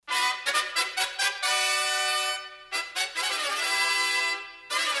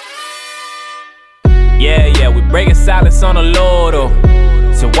Yeah, we breaking silence on the Lord,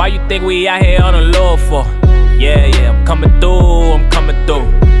 oh. So why you think we out here on the Lord for? Yeah, I'm coming through, coming through,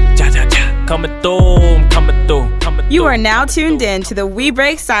 I'm coming through. You are now tuned in to the We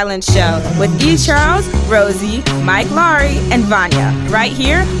Break Silence show with E. Charles, Rosie, Mike Laurie, and Vanya, right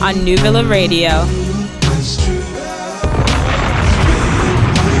here on New Villa Radio.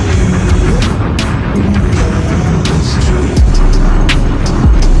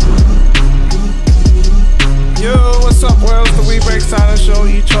 Yo, what's up, world? It's the We Break Silence show.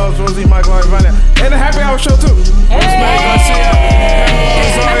 E. Charles, Rosie, Mike Laurie, Vanya, and the Happy Hour show too. Everybody's here today.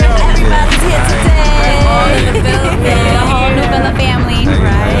 All in the building. The whole New Villa family.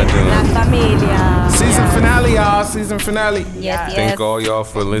 Right? La familia. Season finale, y'all. Season finale. Yes. Thank all y'all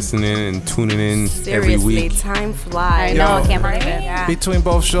for listening and tuning in every week. Time flies. I know, I can't believe it. Yeah. Between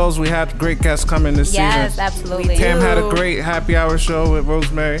both shows, we had great guests coming this season. Yes, absolutely. Pam had a great happy hour show with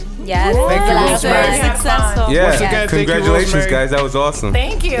Rosemary. Yes. Thank you, Rosemary. Successful. Yeah, Once again, congratulations, thank you, guys. That was awesome.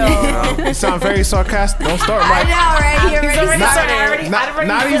 Thank you. You sound very sarcastic. Don't start, Mike. I know, right? You're already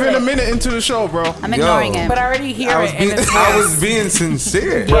Not even a minute into the show, bro. I'm ignoring him. But I already hear I it. was being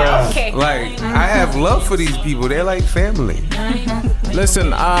sincere. Yeah, okay. Like, I have love for these people. They're like family.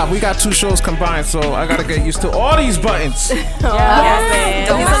 Listen, we got two shows combined, so I gotta get used to all these buttons. Don't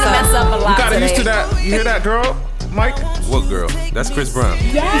mess up a lot. You gotta today. used to that. You hear that, girl? Mike? What girl? That's Chris Brown.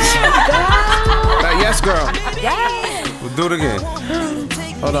 That yes, girl. We'll do it again.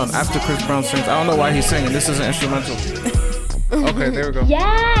 Hold on. After Chris Brown sings, I don't know why he's singing. This is an instrumental. Okay, there we go.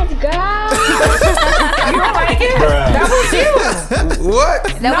 Yes, girl. You don't like it? That was you. What?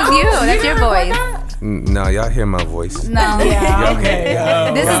 That was you. That's your voice. No, y'all hear my voice. No. Yeah, okay.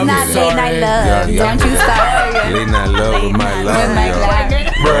 This is not late night love. Yeah. Don't you start. Late night love with my love.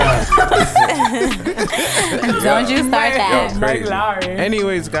 Don't you start that. Mike Laurie.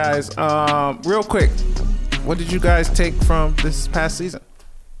 Anyways, guys, real quick, what did you guys take from this past season?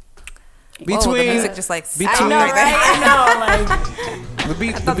 The music just like between, I know, right? I know, like the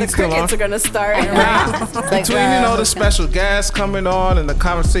beat, I thought the still on. crickets are gonna start. Between the special guests coming on and the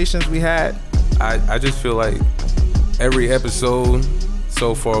conversations we had. I just feel like every episode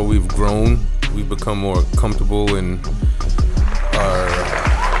so far we've grown. We've become more comfortable and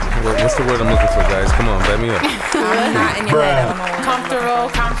what's the word I'm looking for, guys? Come on, back me up. I'm not in your head. I don't know what comfortable,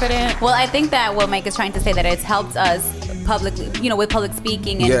 confident. Well, I think that what Mike is trying to say that it's helped us publicly, with public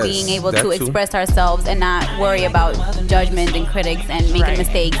speaking and Yes, being able that to too. express ourselves and not worry about judgment and critics and making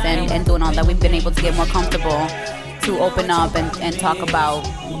mistakes and doing all that. We've been able to get more comfortable to open up and talk about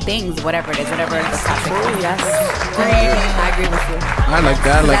things, whatever it is, whatever the topic is. Yes. I agree with you. I like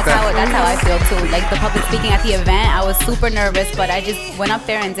that. That's how I feel too. Like the public speaking at the event, I was super nervous, but I just went up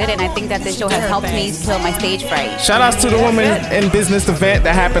there and did it. And I think that this show has helped me kill my stage fright. Shout outs to the Women in Business event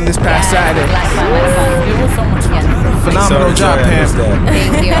that happened this past Saturday. It was so much fun. Phenomenal job, Pam.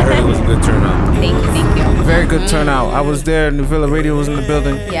 Thank you. I heard it was a good turnout. Thank you. Very good turnout. I was there. New Villa Radio was in the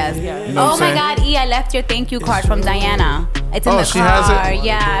building. Yes. You know Oh what my I'm saying? God, E! I left your thank you card from Diana. It's in the she car. has it?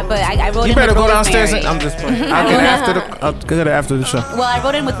 Yeah, but I wrote You in better with go downstairs. Rosemary. I'm just playing. I'll get it after the show. Well, I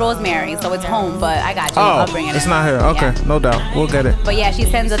wrote in with Rosemary, so it's home, but I got you. I'll bring it it's in. not here. Okay, Yeah. no doubt. We'll get it. But yeah, she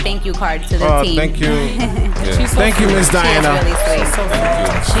sends a thank you card to the team. Thank you. She's so Thank you, Miss She is Diana. really sweet.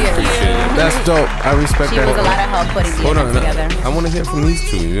 Appreciate it. That's dope. I respect She that. was a lot of help putting the Hold event on, together. I want to hear from these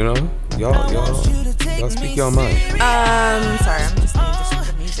two. Y'all speak your mind. Sorry, I'm just listening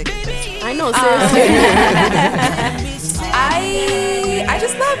to the music. I know, seriously. I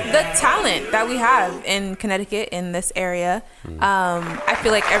just love the talent that we have in Connecticut in this area. I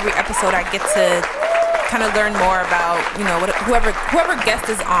feel like every episode I get to kind of learn more about whoever guest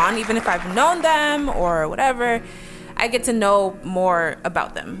is on, even if I've known them or whatever. I get to know more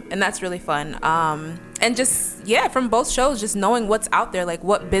about them, and that's really fun. And just from both shows, just knowing what's out there, like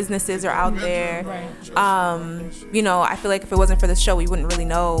what businesses are out there. I feel like if it wasn't for this show, we wouldn't really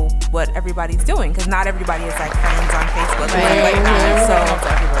know what everybody's doing, because not everybody is like friends on Facebook or anything like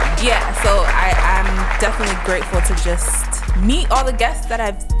that. So I'm definitely grateful to just meet all the guests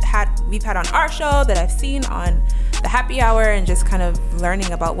that we've had on our show, that I've seen on the happy hour, and just kind of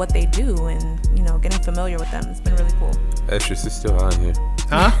learning about what they do and getting familiar with them. It's been really cool. Extras is still hot here.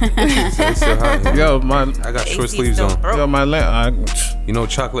 Huh? It's still hot here. Yo, I got short sleeves on.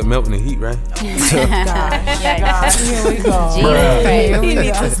 Chocolate melt in the heat, right? Here we go. You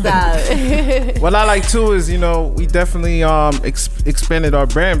need to stop. What I like too is, we definitely expanded our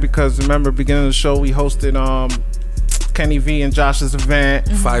brand, because remember, beginning of the show, we hosted Kenny V and Josh's event.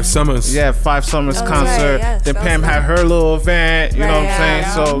 5 Summers. Yeah, 5 Summers concert. Right, yes, then Pam had her little event. You know what I'm saying?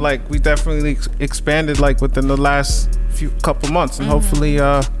 So like we definitely expanded like within the last couple months, and hopefully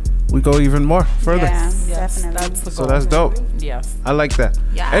we go even more further. Yeah, Yes, definitely. that's the So goal. that's dope. Yes. I like that.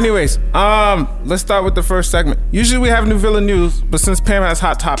 Yeah. Anyways, let's start with the first segment. Usually we have new villain news, but since Pam has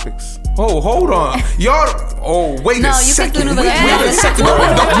hot topics, Oh, hold on. Y'all, wait No, a you can second. do Wait Novella. a second. We'll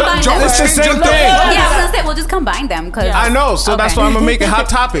Don't combine jump them. it's the same thing. Yeah, I was gonna say we'll just combine them because I know, so that's why I'm gonna make it hot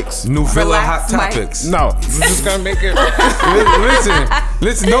topics. New Villa Hot Relax, Mike. Topics. No, we're just gonna make it.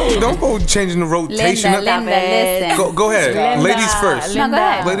 Listen. Don't go changing the rotation. Linda, listen. Go ahead. Linda, Ladies first. No, go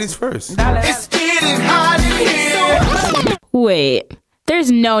ahead. Ladies first. Wait,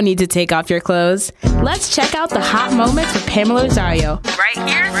 there's no need to take off your clothes. Let's check out the hot moments with Pamela Rosario. Right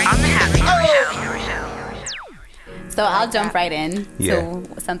here on the Happy Hour Show. So I'll jump right in Yeah. to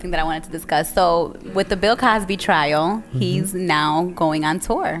something that I wanted to discuss. So with the Bill Cosby trial, he's now going on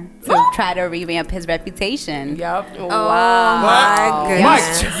tour to try to revamp his reputation. Yep. Oh my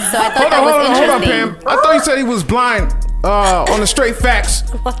goodness. So I thought Hold that was on, interesting. Pam. I thought you said he was blind. On the straight facts.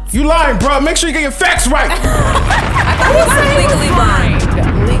 You lying, bro. Make sure you get your facts right. Legally blind.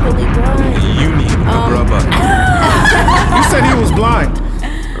 You need a brother. You said he was blind.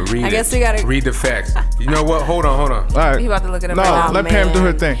 Read I it. guess we gotta- read the facts. You know what? Hold on. All right. He about to look it up No, right now. let Pam do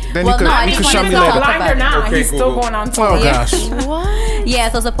her thing. Then Well, no, I you just can show wanted me to later. talk Blind or not, Okay, he's cool, still cool. going on tour. Oh gosh.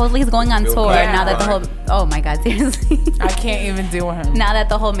 Yeah, so supposedly he's going on tour Cosby. now that the whole. Oh my God, seriously. I can't even deal with him. Now that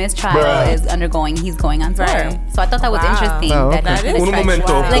the whole mistrial is undergoing, he's going on tour. Right. So I thought that was Wow. interesting. Oh, that okay. he's That gonna is Un try-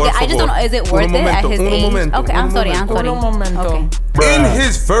 momento. Like por I just don't favor. know. Is it Un worth it at momento, his un age? momento, Okay, un I'm sorry. momento. Uno momento. Okay. In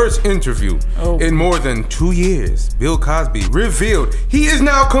his first interview in more than 2 years, Bill Cosby revealed he is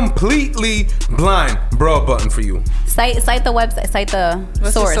now completely blind. Bra button for you. Cite the website. Cite the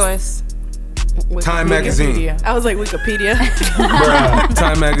What's source. the source? Time Magazine. Wikipedia. I was like Wikipedia.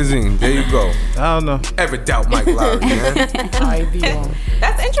 Time Magazine. There you go. I don't know. Ever doubt Mike Lowry, man? Ideal.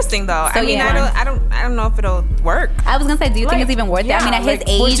 That's interesting though. So, I mean, yeah. I don't know if it'll work. I was gonna say, do you think Like, it's even worth it? I mean, at yeah, his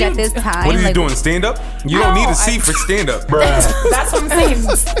like, would age, you- at this time, What are you like, doing? Stand up? You don't need a C for stand up. That's what I'm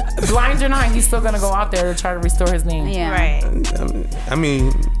saying. Blind or not, he's still gonna go out there to try to restore his name. Yeah. Right. I mean,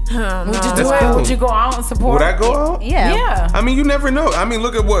 Would you That's do it? cool. Would you go out and support? would I go out? Yeah. Yeah. I mean, you never know. I mean,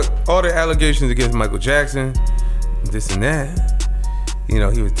 look at what all the allegations against Michael Jackson, this and that. You know,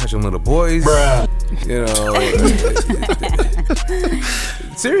 he was touching little boys. You know.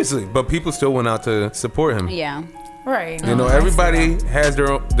 Seriously, but people still went out to support him. Yeah. Right. You know, I see everybody that. has their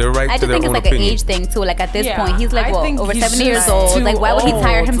right I to just their think it's own like an opinion. age thing too. Like at this Yeah, point, he's like I what, think over he's 70 years just old. too Like why would he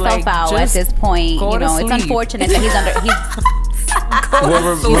tire old. himself Like, out at just this point? go You to know, it's sleep. unfortunate that he's under. He's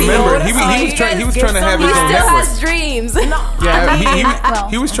Well, remember, he was trying to have his own network. dreams. Yeah,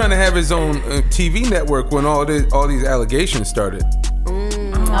 He was trying to have his own TV network when all these allegations started.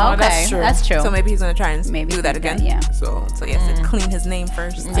 Oh, okay. That's true. So maybe he's gonna try and Maybe do that he's again. gonna- Yeah. So So he has to clean his name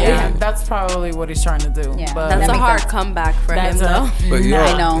first. Yeah, that's probably what he's trying to do. Yeah. But That's That a makes hard sense. comeback for him, That's though. But yeah,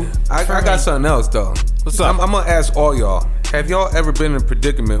 I know. I got something else though. What's up? I'm gonna ask all y'all. Have y'all ever been in a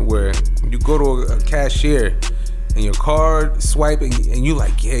predicament where you go to a cashier and your card swipe and you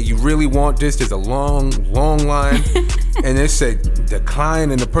like, yeah, you really want this? There's a long line, and it said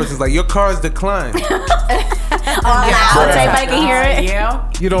decline, and the person's like, your card's declined. So everybody can hear it. Yeah.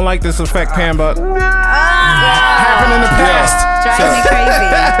 You don't like this effect, Pam, but happened in the past. Drives me crazy.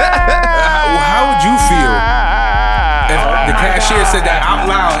 How would you feel if the cashier said that out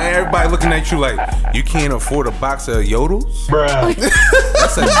loud and everybody looking at you like, you can't afford a box of yodels?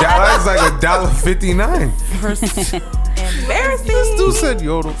 That's like $1.59. Embarrassing. This dude said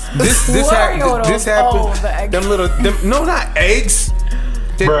yodels. This What are yodels? happened. Oh, the eggs. No, not eggs.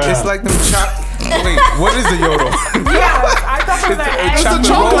 It's like them Wait, what is the yodel? Yeah, I thought it was an It's the egg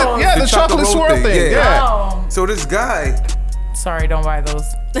chocolate. roll. Yeah, the chocolate roll swirl thing. Yeah. Oh, So this guy sorry, don't buy those.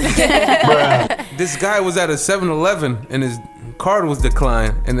 This guy was at a 7-Eleven and his card was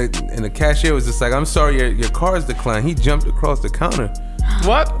declined, and the cashier was just like, "I'm sorry, your card's declined." He jumped across the counter,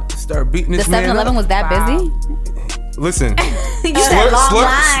 What? started beating The this man 7-Eleven up. was that Wow. busy? Listen, You said long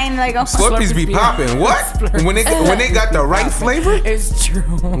line. Like, oh. Slurpees be Slurpees be- popping. What? When they got the right flavor? It's true.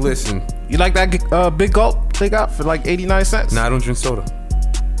 Listen, You like that big gulp they got for like 89 cents? nah, I don't drink soda.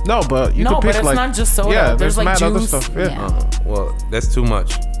 No, but you No, could pick but it's like not just soda. Yeah, There's, like, mad other juice. stuff. Yeah. Yeah. Well, that's too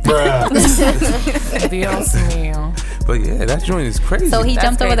much. Dios mío. But yeah, that joint is crazy. So he That's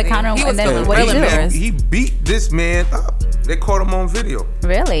jumped over the crazy. counter He was and then feeling what did real he do? embarrassed. He beat this man up. They caught him on video.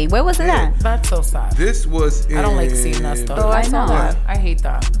 Really? Where was it at? That's so sad. This was in I don't like seeing that stuff. Oh, I know. I hate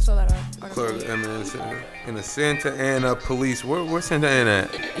that. in the Santa Ana police. Where's Santa Ana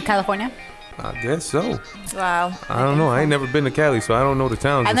at? California? I guess so. Wow. I don't know. I ain't never been to Cali, so I don't know the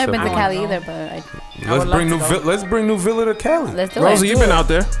towns. I've and never been to stuff. Cali know. either, but Let's would bring love to go. Let's bring New Villa to Cali. let's do Rosie, it. you've been out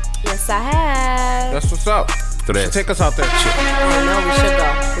there. Yes, I have. That's what's up. Tres. Take us out there. Oh no, we should go.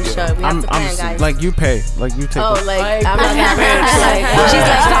 We should. We have to plan, guys. Like you pay. Like you take us. Like I'm not that rich. Like She's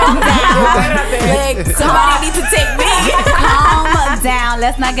like, calm down. like somebody needs to take me. Calm down.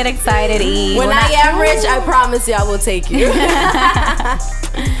 Let's not get excited, E. When I am rich, I promise you I will take you.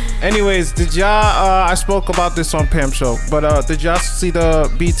 Anyways, did y'all? I spoke about this on Pam's show, but did y'all see the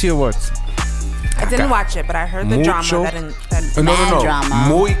BET Awards? I didn't watch it, but I heard the Mucho. drama that No. drama.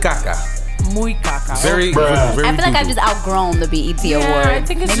 Muy caca. Muy caca. Very, very. I feel like I've doo-doo. just outgrown the BET Awards. I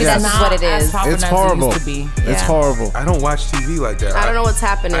think it's Maybe just that's not what it as is. poppin' It's as horrible. It used to be. It's Yeah. horrible. I don't watch TV like that. I don't know what's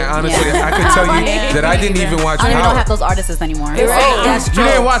happening. I honestly, Yeah. I can tell you Yeah. that I didn't even watch I don't even know Power. half those artists anymore. Right, that's You true.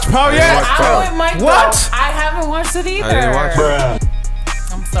 didn't watch Power yet? watch Power. I'm with Mike. though. What? I haven't watched it either. I didn't watch it.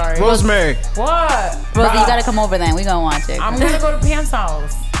 I'm sorry. Rosemary. What? Rosie, you gotta come over then. We gonna watch it. I'm gonna go to Pam's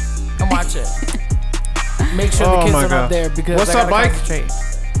house and watch it. Make sure Oh the kids my are God. not there because What's I up, gotta Mike? concentrate.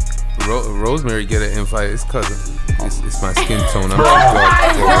 Rosemary get an invite. It's cousin. It's my skin tone.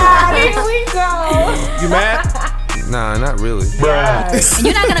 I'm Here we go. You mad? Nah, not really.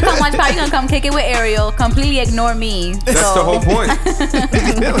 You're not gonna come watch Power. You're gonna come kick it with Ariel. Completely ignore me. That's the whole point.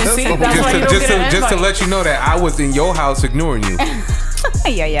 See, that's why you don't Just get an to invite. let you know that I was in your house ignoring you.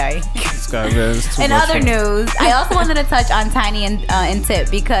 Yeah. This guy, man, it's too In much other for me. news, I also wanted to touch on Tiny and Tip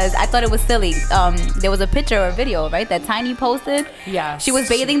because I thought it was silly. There was a picture or video, right, that Tiny posted. Yeah. She was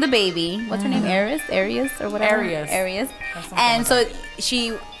bathing the baby. What's her name? Arius or whatever. Arius. And so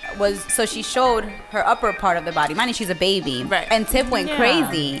she showed her upper part of the body. Mind you, she's a baby. Right. And Tip went Yeah.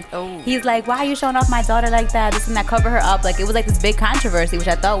 crazy. Oh. He's like, "Why are you showing off my daughter like that? This and that. Cover her up." Like it was like this big controversy, which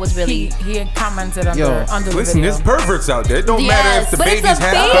I thought was really. He had commented Yo, under the Listen, video. there's perverts out there. It don't matter Yes, if the but it's baby's a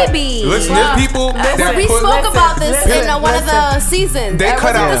half. baby. Listen, Well, there's people that We put. spoke about this listen, in one of the seasons. They cut was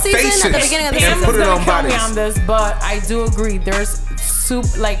it out the season faces at the beginning of the and Pam season. put is it gonna on kill me bodies. on this, but I do agree. There's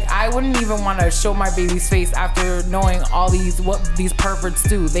I wouldn't even want to show my baby's face after knowing what these perverts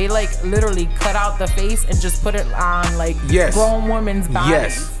do. They like literally cut out the face and just put it on like Yes. grown women's bodies.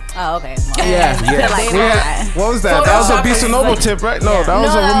 Yes. Oh, okay. Well, Yeah. Yeah. like Yeah. that. What was that? That was a Beast of Noble tip, right? No, that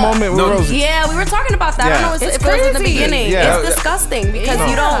was a No, moment with no. Rosie. Yeah, we were talking about that. I don't know It's if it was in the crazy. beginning. Yeah. It's disgusting because No,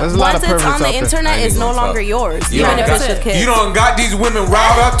 you there's don't. a lot Once of it's perverts on out the there. internet, I ain't it's no gonna talk. longer yours, You even don't if got- it's your kid. You don't got these women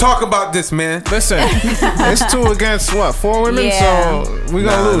riled up talking about this, man. Listen, it's 2 against what? 4 women? Yeah. So we're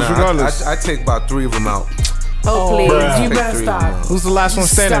gonna lose regardless. I take about 3 of them out. Oh, please. You Take better 3 of stop. them out. Who's the last one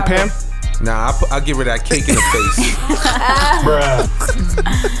standing, Stop Pam? it. Nah, I'll give her that cake in the face.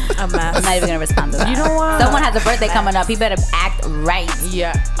 a mess. I'm not even gonna respond to that. You know what? Someone has a birthday coming up. He better act right.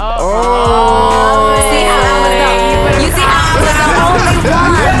 Yeah. See how I was the, you see how I was the only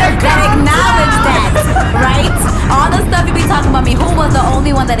one that acknowledged that, right? All the stuff you be talking about me, who was the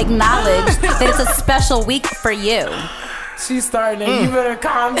only one that acknowledged that it's a special week for you? She's starting. You better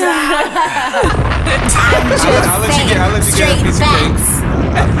calm down. I'll let you get a Straight piece of cake. facts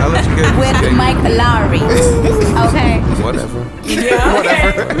I'll let you get a piece with of cake. Mike Lowry. Okay. Whatever.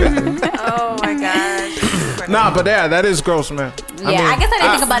 Oh my gosh. Nah, but yeah, that is gross, man. Yeah, I guess I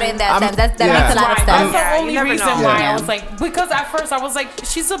didn't think about it in that sense. That makes a lot of Right, sense. that's the Yeah, only you never reason know. why Yeah. I was like, because at first I was like,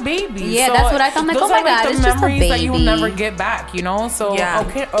 she's a baby. Yeah, So that's what I thought. I'm like, those oh my are like God, the it's just a memories that you'll baby. never get back, you know. So Yeah.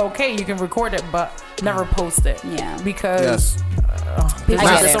 okay, you can record it, but never post it. Yeah. because Yes. People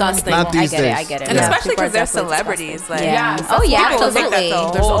I are get it. disgusting. Not I these get it. days. I get it. And Yeah, especially people are because they're definitely celebrities. disgusting. Like, Yeah. Yeah, Oh, yeah, people think absolutely. that's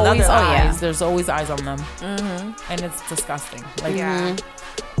a There's whole always other eyes. vibe. There's always eyes on them, and it's disgusting. Like, Yeah.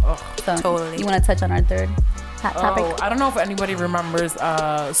 So, Totally. You want to touch on our third hot topic? I don't know if anybody remembers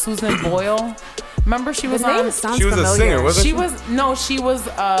Susan Boyle. Remember she was The name on. sounds She was a familiar. singer, wasn't she? She was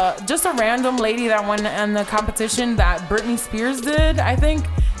just a random lady that went in the competition that Britney Spears did. I think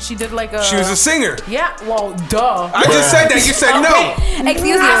she did like a. She was a singer. Yeah, well, duh. I just said that. You said no.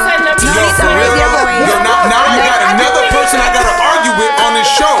 Excuse me. I said no. You Yo, need to for raise real? your voice. Yo, now I got another person I gotta argue with on this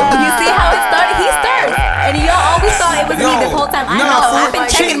show. You see how it started? He started. And y'all always thought it was me this whole time. I Nah, know. for I've been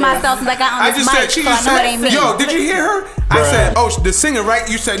real. checking myself since I got on I this just mic, said she so I just know it said, ain't me. yo, did you hear her? I said, oh, the singer, right?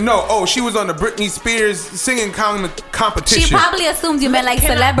 You said no. Oh, she was on the Britney Spears singing competition. She probably assumes you meant like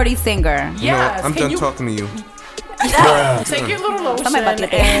celebrity singer. No, Yes, I'm can done you talking to you. take your little lotion Somebody about to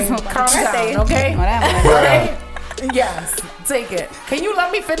get and their calm birthday. down, okay? Whatever. Okay? Yes, take it. Can you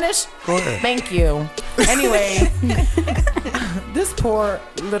let me finish? Go ahead. Thank you. Anyway, this poor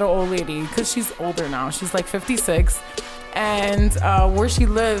little old lady, because she's older now, she's like 56, and where she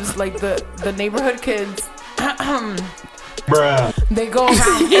lives, like the neighborhood kids, they go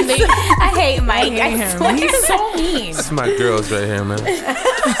around and they I hate Mike. hate I him. swear. He's so mean. This is my girls right here, man.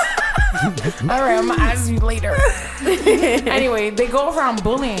 All right, I'm gonna ask you later. Anyway, they go around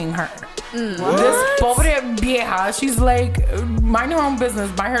bullying her. This pobre vieja, she's like minding her own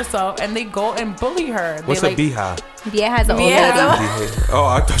business by herself, and they go and bully her. What's they a bija? Vieja is an old lady. Oh,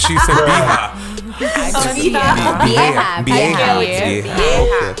 I thought she said bija.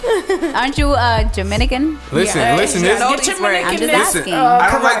 Vieja. Aren't you Dominican? Listen. Get Listen. I'm just asking. I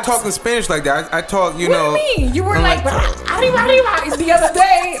don't like talking Spanish like that. I talk, you know. What do you mean? You were I'm like, arriba, the other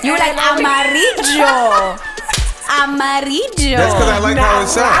day. You were like amarillo. Amarillo. That's because I like how it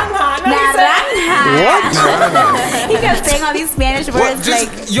sounds. Naranja. He kept saying all these Spanish words What? Just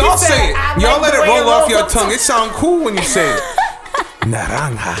like. y'all say it. I Y'all like let the it way roll it off rolls your off tongue. It sound cool when you say it.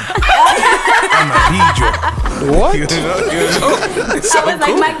 Naranja. Amarillo. What? You know, it I was sound like,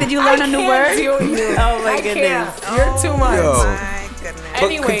 cool. Mike, did you learn a new word? Oh my goodness. You're too much. Yo. But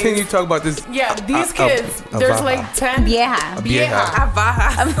Anyways, continue to talk about this. Yeah, these kids, there's like 10. Vieja. Vieja.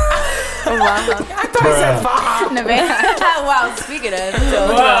 Abaja. I thought I said Faja. Wow, speaking of.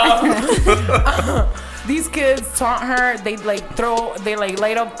 These kids taunt her. They light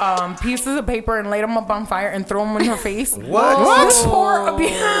up pieces of paper and light them up on fire and throw them in her face. What? What is wrong with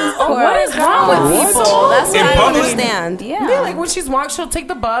people? That's In I don't public? understand. Yeah, like when she's walking, she'll take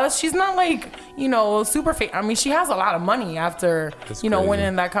the bus. She's not like, super famous. I mean, she has a lot of money after, That's winning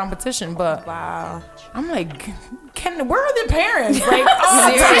crazy. that competition. But Wow. I'm like, where are the parents? Like,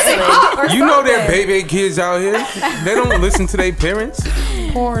 Seriously. You know they're baby kids out here. They don't listen to their parents.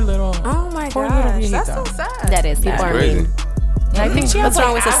 Poor little. Oh my Poor little gosh. That's viejita. so sad. That is People sad. are Crazy. mean. I think she has What's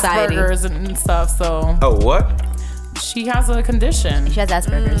wrong with society? Asperger's and stuff. So Oh, what? she has a condition. She has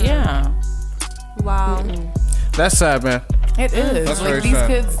Asperger's. Yeah, Wow. That's sad, man. it is. That's Like very these sad.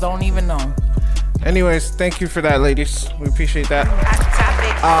 kids don't even know. Anyways, thank you for that, ladies. We appreciate that.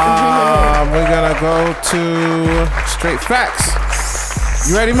 Topic. We're gonna go to straight facts.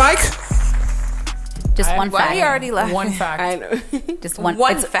 You ready, Mike? Just one Why fact. are you already laughing? One fact. I know. Just one.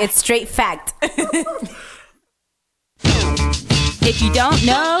 One it's, fact. it's straight fact. If you don't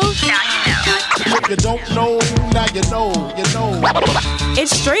know, You don't know, now you know, you know.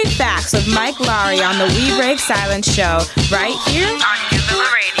 it's Straight Facts with Mike Lowry on the We Break Silence show, right here on New Villa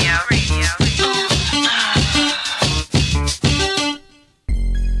Radio.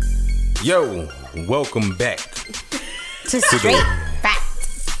 Yo, welcome back. To straight fact.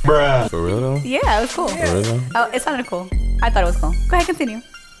 For real though? Yeah, it was cool. For real though? Oh, it sounded cool. I thought it was cool. Go ahead, continue.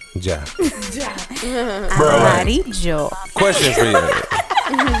 Ja. Amarillo. Question for you.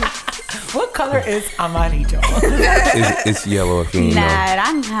 What color is amarillo? It's yellow if you didn't know.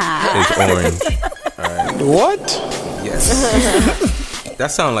 Naranja. It's orange. What? Yes. That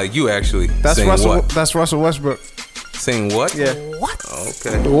sound like you actually. That's saying Russell. what? That's Russell Westbrook. Saying what? Yeah.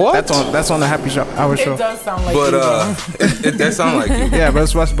 Okay. What? That's on the Happy Hour show. It does sound like But you. that sound like you. Yeah, but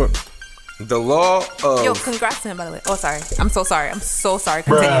it's Westbrook. The law of Yo, congrats to him, by the way. Oh, sorry. I'm so sorry.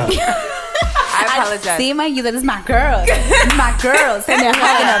 Continue. I apologize. See, Mike, you said, it's my girls. It's my girls. And they're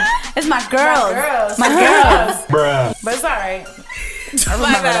hugging them. It's my girls. My girls. But it's all right. I My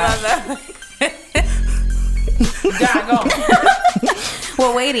remember bad, that. my bad. Yeah, go.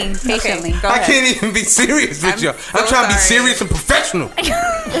 We're waiting patiently. Go I ahead. can't even be serious with I'm you. so I'm trying to be sorry. serious and professional. All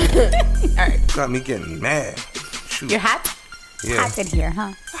right. Got me getting mad. Shoot. You're hot? Yeah. Hot in here,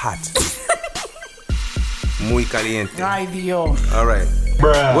 huh? Hot. Muy caliente. Ay, Dios. All right.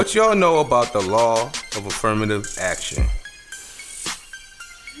 What y'all know about the law of affirmative action?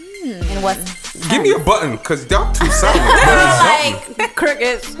 And what? Give me a button, cause y'all too silent. Like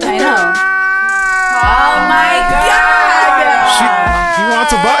crickets. I know. Oh my God. He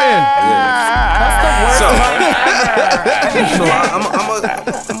wants a button. So I'm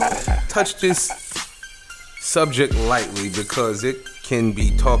gonna touch this subject lightly because it can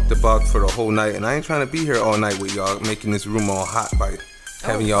be talked about for the whole night, and I ain't trying to be here all night with y'all, making this room all hot by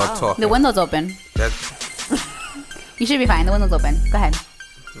having y'all talk. The window's open. That, You should be fine. The window's open. Go ahead.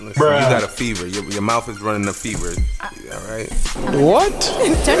 listen, you got a fever. Your mouth is running a fever. All right. What?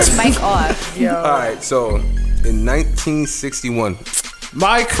 Turn the mic off. All right. So in 1961,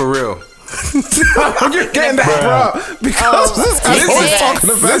 Mike, for real. you're getting that, bro. Because this is what we're talking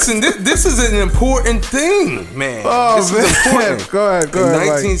about. Listen, this is an important thing, man. Oh, this man. is important. Go ahead, In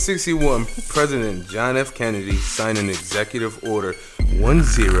Mike. 1961, President John F. Kennedy signed an executive order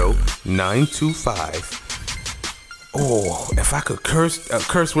 10925. Oh, if I could curse, a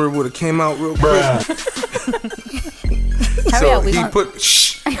curse word would have came out real quick. Hurry up. We he gonna, put,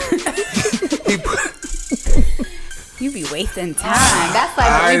 he put, you be wasting time. That's like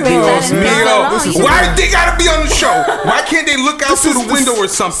Ay, we been Dios done in so long. Why they gotta be on the show? Why can't they look out through the window or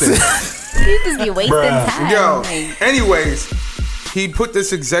something? You just be wasting time. Yo, Like, anyways, he put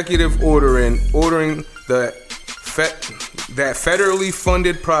this executive order in ordering that federally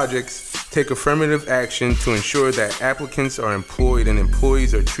funded projects take affirmative action to ensure that applicants are employed and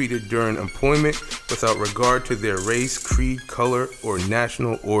employees are treated during employment without regard to their race, creed, color, or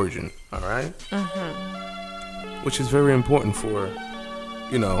national origin. All right? Mm-hmm. Which is very important for,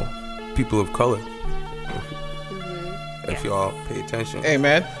 people of color. If y'all pay attention.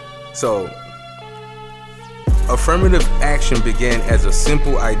 Amen. So, affirmative action began as a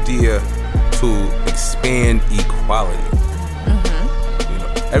simple idea to expand equality.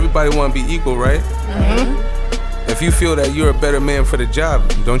 Everybody want to be equal, right? Mm-hmm. If you feel that you're a better man for the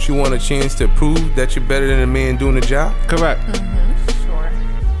job, don't you want a chance to prove that you're better than a man doing the job? Correct. Mm-hmm. Sure.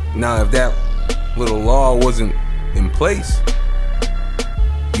 Now, if that little law wasn't in place,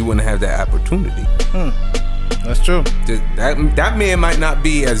 you wouldn't have that opportunity. That's true. That man might not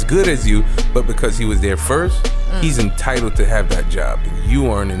be as good as you, but because he was there first, he's entitled to have that job. You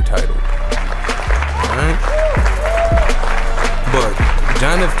aren't entitled. All right? But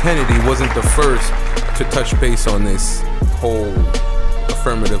John F. Kennedy wasn't the first to touch base on this whole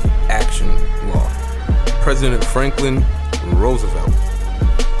affirmative action law. President Franklin Roosevelt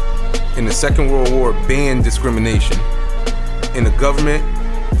in the Second World War banned discrimination in the government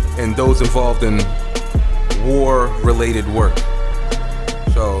and those involved in war-related work.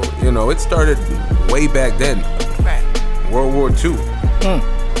 So, it started way back then. Right. World War II.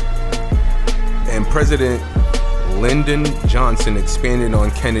 And President Lyndon Johnson expanded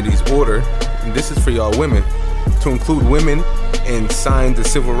on Kennedy's order, and this is for y'all women, to include women and signed the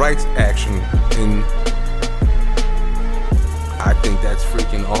Civil Rights Action. And I think that's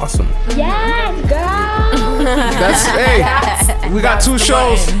freaking awesome. Yes, girl. That's hey. We got two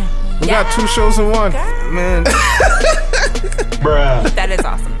shows. We got two shows in one. Man. Bruh. That is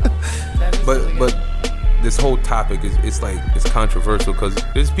awesome. But this whole topic is controversial because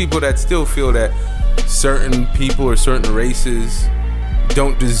there's people that still feel that certain people or certain races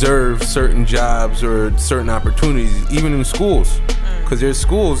don't deserve certain jobs or certain opportunities, even in schools. Because there's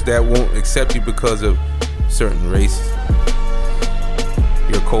schools that won't accept you because of certain race,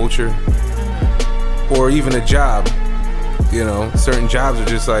 your culture, or even a job. Certain jobs are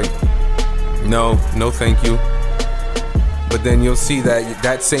just like, no thank you. But then you'll see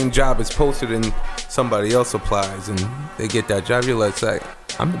that same job is posted and somebody else applies and they get that job. You're like,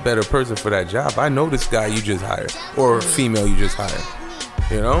 I'm the better person for that job. I know this guy you just hired or female you just hired.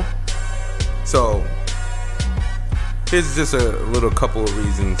 So here's just a little couple of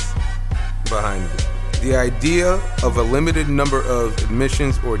reasons behind it. The idea of a limited number of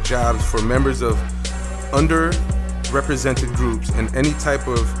admissions or jobs for members of underrepresented groups and any type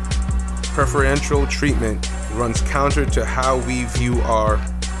of preferential treatment runs counter to how we view our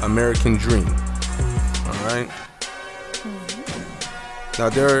American dream. All right? Now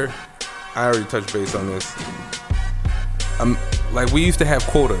I already touched base on this. We used to have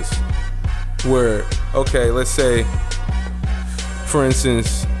quotas where, okay, let's say, for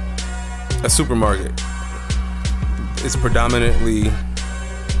instance, a supermarket is predominantly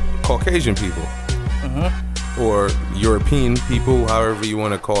Caucasian people or European people, however you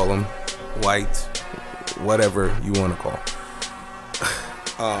want to call them, white, whatever you want to call.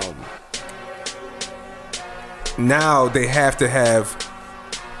 Now they have to have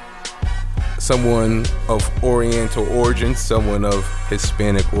someone of Oriental origin, someone of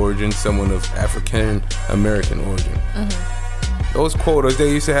Hispanic origin, someone of African American origin. Those quotas,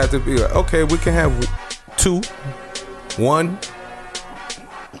 they used to have to be like, okay, we can have 2, 1,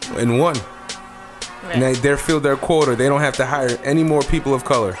 and 1. Right. And they filled their quota. They don't have to hire any more people of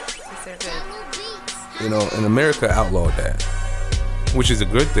color. And America outlawed that, which is a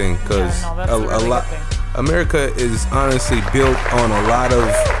good thing because a lot. America is honestly built on a lot of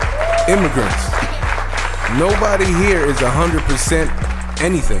immigrants. Nobody here is 100%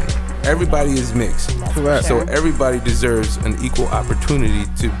 anything. Everybody is mixed. Correct. So everybody deserves an equal opportunity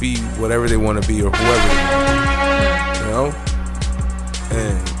to be whatever they want to be or whoever they are.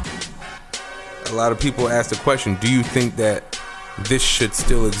 And a lot of people ask the question, do you think that this should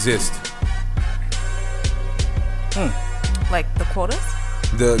still exist? Like the quotas?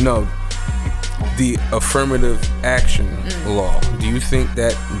 The affirmative action law. Do you think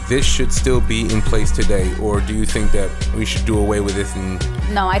that this should still be in place today, or do you think that we should do away with this?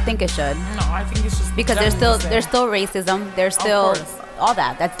 No, I think it should. No, I think it's just because there's still racism. There's still all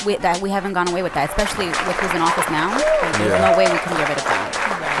that. That we haven't gone away with that, especially with who's in office now. There's no way we can get rid of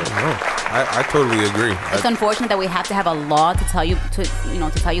that. I totally agree. It's unfortunate that we have to have a law to tell you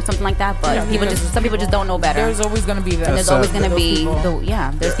something like that, but some people just don't know better. There's always going to be that. And there's always going to be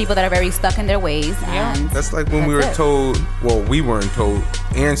there's people that are very stuck in their ways. And that's like when we were told. Well, we weren't told.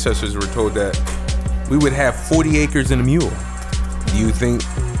 Ancestors were told that we would have 40 acres and a mule. Do you think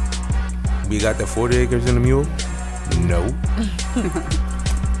We got the 40 acres and a mule? No.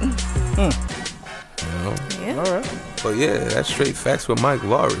 Yeah. All right. But yeah, that's straight facts with Mike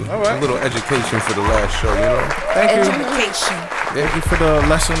Laurie. All right. A little education for the last show, you know? Thank you. Education. Thank you for the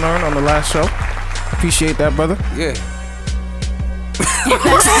lesson learned on the last show. Appreciate that, brother. Yeah.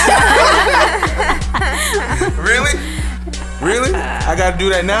 Really? Really? I gotta do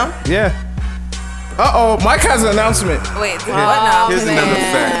that now? Yeah. Uh-oh, Mike has an announcement. Wait, what now? Here's another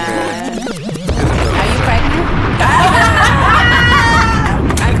fact, man. Are you pregnant?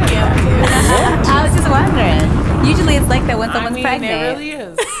 I was just wondering. Usually it's like that when someone's pregnant. It really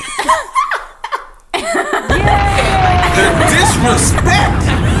is. The disrespect!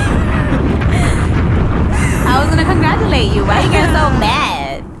 I was gonna congratulate you. Why are you getting so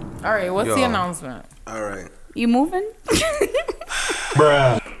mad? All right, what's the announcement? All right. You moving?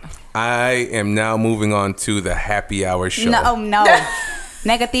 I am now moving on to the happy hour show. No.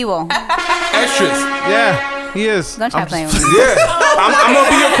 Negativo. Extras. Yeah, he is. Don't try playing with me. Yeah, I'm gonna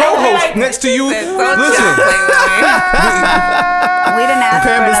be your co-host next to you. Listen, We didn't ask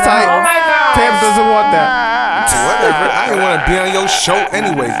Pam for is another tight. Oh my God. Pam doesn't want that. whatever. I didn't want to be on your show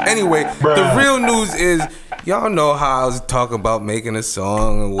anyways. Anyway, the real news is y'all know how I was talking about making a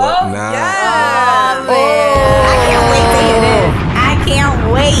song and whatnot. I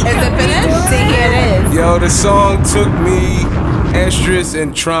can't wait Is it finished? to hear this. Yo, the song took me, Estrus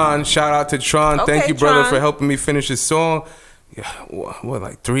and Tron. Shout out to Tron. Okay, Thank you, brother, Tron. for helping me finish the song. Yeah, what,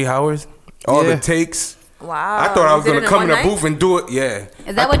 like 3 hours? All Yeah. the takes. Wow. I thought I was You gonna did it come in the one night? booth and do it. Yeah.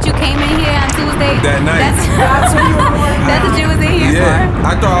 Is that what you came in here on Tuesday? That night. That's what you were doing. That's what you was in here Yeah, for?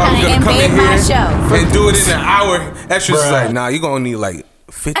 I thought I was gonna come in Invade my here show. and do it in an hour. Estrus is like, nah, you gonna need like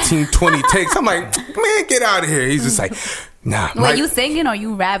 15, 20 takes. I'm like, man, get out of here. He's just like, nah. Wait, Mike, you singing or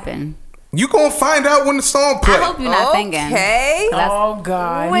you rapping? you gonna find out when the song play. I hope you're not singing. Okay. Oh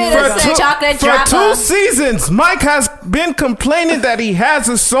God. Wait Here we a go. second. Chocolate For dropper. 2 seasons, Mike has been complaining that he has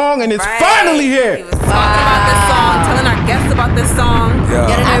a song and it's Right. finally He here. was talking about this song, telling our guests about this song. Yeah.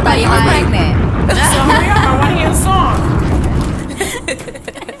 Getting everybody was pregnant. So hurry up. I want to hear the song.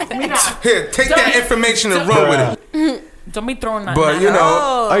 Here, take that information and run with it. Don't be throwing that. But you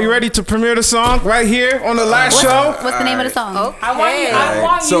know, Are you ready to premiere the song right here on the last show? What's the name of the song? I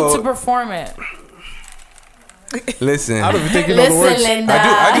want you So- to perform it. listen. I don't even think you know the words. Linda.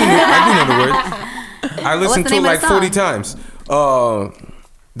 I do know the words. I listened the to it name of like the 40 song? times.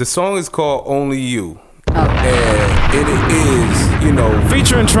 The song is called Only You. Okay. And it is, you know.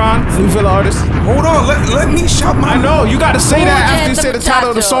 Featuring Tron, New Villa artist. Hold on, let me shout my. I know, you gotta say that after you Yes, say the title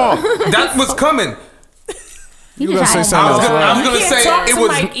of the song. That was coming. You gotta just say had something I was else, gonna, right? I was gonna You say can't talk it to was.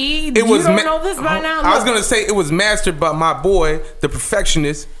 Mike E. It You was. don't know this by now? I was Look. gonna say it was mastered by my boy, the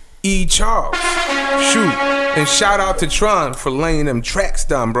perfectionist E. Charles. Shoot, and shout out to Tron for laying them tracks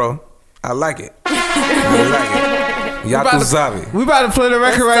down, bro. I like it. I like it. Yato Zabi. We about to play the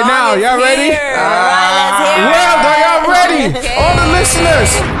record right now. Y'all ready? Well, are y'all ready? All the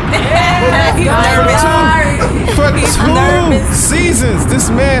listeners. For 2 seasons, this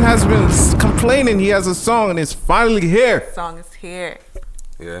man has been complaining he has a song and it's finally here. Song is here.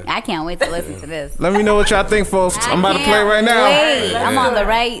 Yeah. I can't wait to listen to this. Let me know what y'all think, folks. I'm about to play it right now. Wait, I'm in the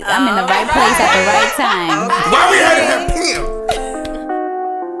right place at the right time. Why we had to have Pam?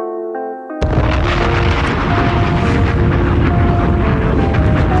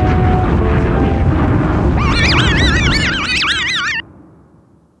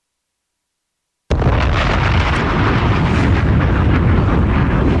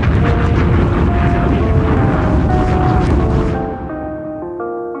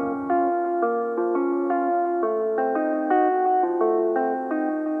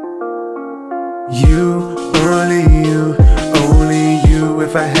 You,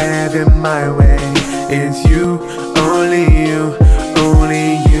 if I have it my way. It's you, only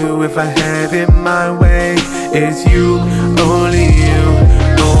you, if I have it my way. It's you, only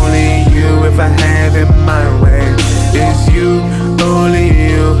you, if I have it my way. It's you, only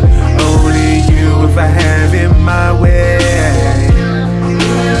you, if I have it my way.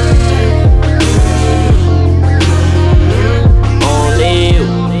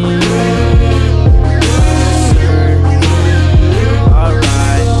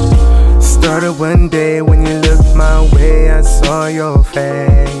 Started one day when you looked my way, I saw your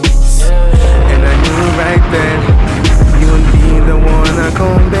face, and I knew right then you would be the one I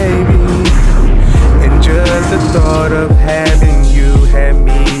call baby. And just the thought of having you had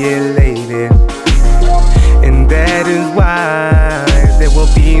me elated, and that is why there will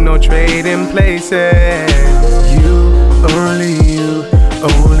be no trading places. You, only you,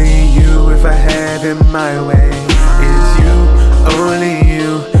 if I have it my way. It's you, only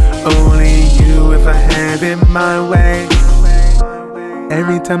you, have it my way.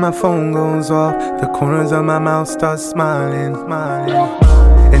 Every time my phone goes off, the corners of my mouth start smiling.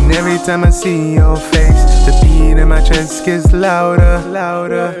 And every time I see your face, the beat in my chest gets louder.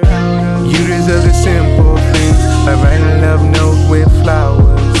 You deserve the simple things, I write a love note with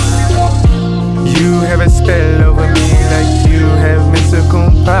flowers. You have a spell over me like you have mystical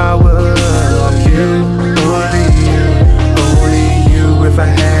power. You, only you, if I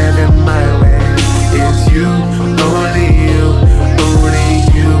have it my way. It's you, only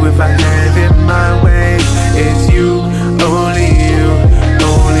you, if I have it my way. It's you, only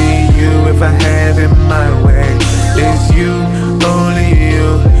you, if I have it my way. It's you, only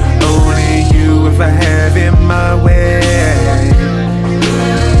you, if I have it my way.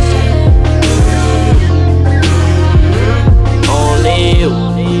 Only you.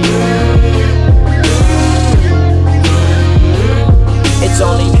 It's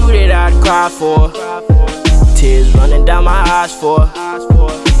only you that I'd cry for. Tears running down my eyes for.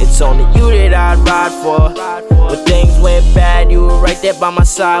 It's only you that I'd ride for. When things went bad, you were right there by my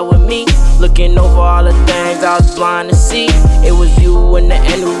side with me, looking over all the things I was blind to see. It was you in the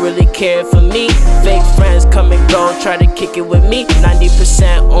end who really cared for me. Fake friends come and go, try to kick it with me.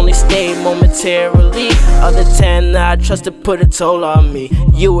 90% only stayed momentarily. Other 10 that I trusted put a toll on me.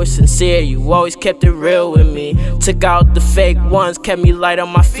 You were sincere, you always kept it real with me. Took out the fake ones, kept me light on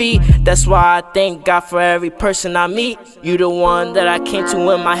my feet. That's why I thank God for every person I meet. You the one that I came to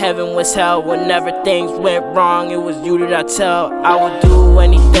when my heaven was hell. Whenever things went wrong, it was you that I tell. I would do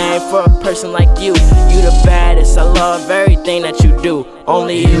anything for a person like you. You the baddest, I love everything that you do.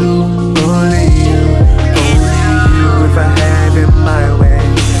 Only you. Only you, if I have it my way.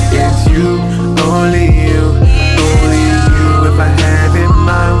 It's you, only you, if I have it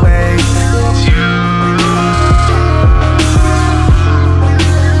my way. It's you.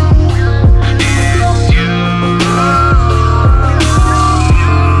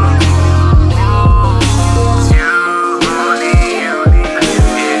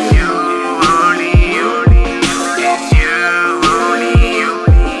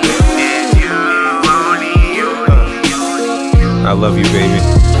 I love you, baby.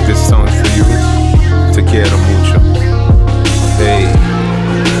 This song's for you. Te quiero mucho. Hey.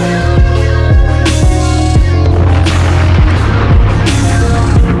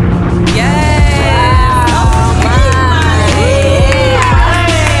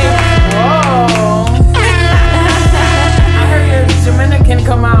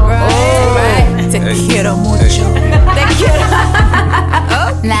 Come out. Right. Te quiero mucho. Te quiero.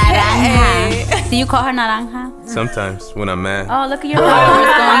 Naranja. Do you call her naranja? Sometimes when I'm mad. Oh, look at your flowers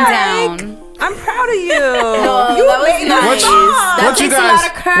going down. I'm proud of you. No, You that was made nice.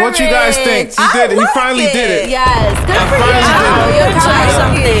 it. What you guys think? He did it. He finally did it. Yes. Good for finally you. You're trying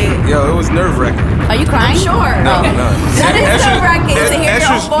something. Yo, it was nerve-wracking. Are you crying? Sure. No. That is nerve-wracking to hear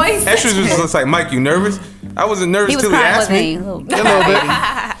your own voice. Esther was just like, Mike, you nervous? I wasn't nervous He was till he crying asked with me. me. A little bit.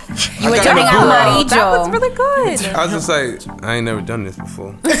 You were turning got amarillo. That was really good. I was just like, I ain't never done this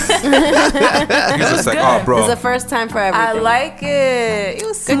before. He was just like, oh, bro. It's the first time for everything. I like it. You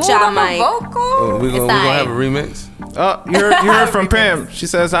was smooth job, on the Mike. vocal. We're gonna have a remix. Oh, you heard from Pam. She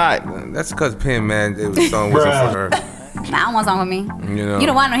says hi. That's because Pam, man, the song wasn't for her. Nah, I don't want a song with me. You know. You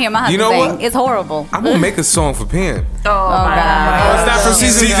don't want to hear my husband You know sing. what? It's horrible. I'm gonna make a song for Pam. Oh God. It's not from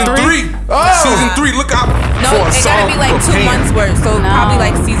season 3. Season 3. Look out No, for a it song gotta be like for 2 Pam. months worth. So No. probably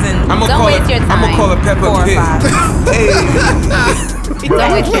like season. I'm gonna Don't call waste it. your I'm gonna time. call it Peppa 4 or Pig. 5.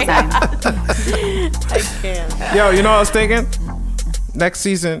 Don't waste your time. Yo, you know what I was thinking? Next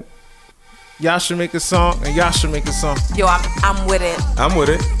season, y'all should make a song and y'all should make a song Yo, I'm with it. I'm with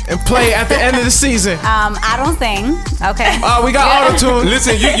it. and play at the end of the season. I don't sing. Okay. We got auto-tune.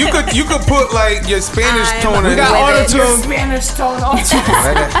 Listen, you could put like your Spanish tone We in got it. auto-tune. Spanish tone on.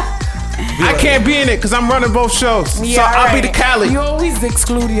 I can't be in it because I'm running both shows. So I'll be the Cali. You always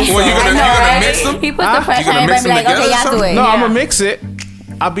exclude yourself. Well, you're gonna mix them? He put the pressure You gonna on mix everybody. them Like, okay, together y'all or do it. No, Yeah. I'm gonna mix it.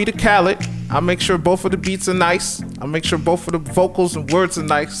 I'll be the Khaled. I'll make sure both of the beats are nice. I'll make sure both of the vocals and words are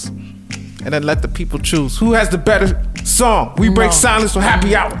nice. And then let the people choose. Who has the better song? We break silence for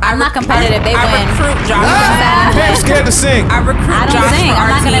happy hour. I'm not competitive. They I win. recruit Josh. Pam's scared to sing. I recruit I don't Josh sing. for I'm our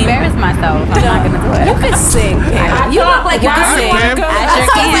not gonna team. embarrass myself. I'm not gonna do it. You can sing. Pam. You look like you can sing. Pam, I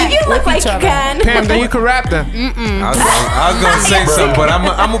sure can. You look like you can. Pam, then you can rap then. I was gonna say something, but I'm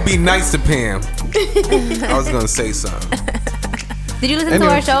gonna be nice to Pam. I was gonna say something. Did you listen to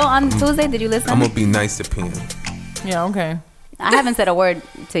Anyway. our show on Tuesday? Did you listen? I'm gonna be nice to Pam. Yeah, okay. I haven't said a word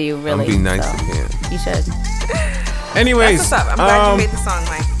to you, I'm really. gonna be nice so to Pam. You should. Anyways, That's what's up. I'm glad you made the song,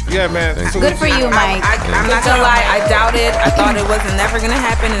 Mike. Yeah, man. Good for you, Mike. I'm not gonna lie. I doubted. I thought it wasn't never gonna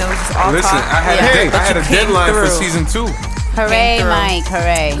happen, and it was just all Listen, talk. I had a deadline for season 2. Hooray, Mike!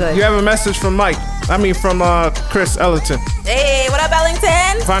 Hooray! Good. You have a message from Mike. I mean, from Chris Ellington. Hey, what up,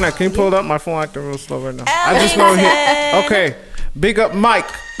 Ellington? Find out. Can you pull it up? My phone acting real slow right now. I just want to hear. Okay. Big up,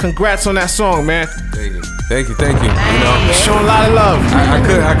 Mike. Congrats on that song, man. Thank you. You know, showing a lot of love. I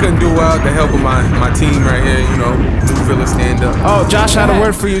couldn't do without the help of my team right here. You know, New Villa Stand Up. Oh, Josh had a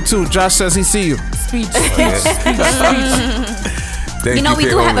word for you too. Josh says he see you. Speech. You know, we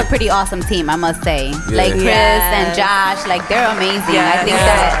do have a pretty awesome team, I must say. Yeah. Like Chris and Josh, like they're amazing. I think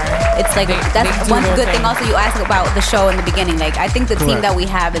that it's like that's one good thing. Also, you asked about the show in the beginning. Like, I think the team that we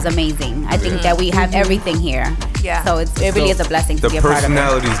have is amazing. I think that we have everything here. Yeah. So it really is a blessing to be a part of it. The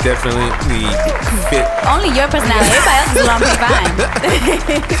personalities definitely fit. Only your personality. Everybody else is along pretty fine.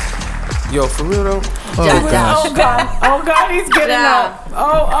 Yo, for real though. Oh God, he's getting up.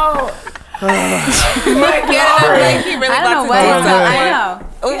 Mike, get up. Like he really I don't know what he's up. I know.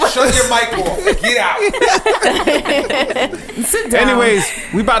 Shut your mic off. Get out. Sit down. Anyways,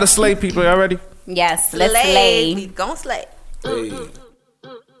 we about to slay people. Y'all ready? Yes, let's slay. We gon' slay. Hey.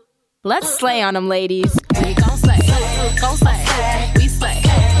 Let's slay on them, ladies. We gon' slay. Gon' slay. We slay.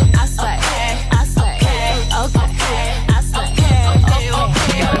 I slay. I slay. Okay. I slay.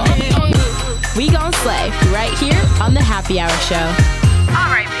 We gon' slay right here on the Happy Hour Show. All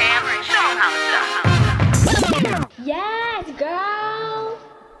right, Pam. Show 'em how it's done. Yes, girl.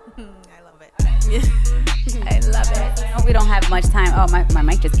 I love it. I love it. I know we don't have much time. Oh, my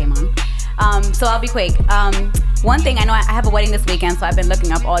mic just came on. So I'll be quick. One thing, I know I have a wedding this weekend, so I've been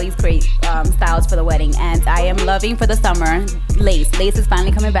looking up all these great styles for the wedding, and I am loving for the summer lace. Lace is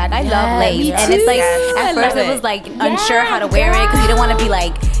finally coming back. I love lace, and it's like at first it was like unsure how to wear it because you don't want to be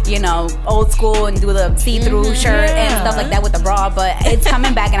like, you know, old school and do the see-through shirt and stuff like that with the bra, but it's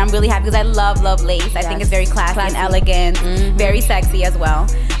coming back, and I'm really happy because I love lace. I think it's very classy and elegant, very sexy as well.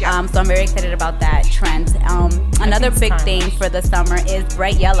 So I'm very excited about that trend. Another big thing for the summer is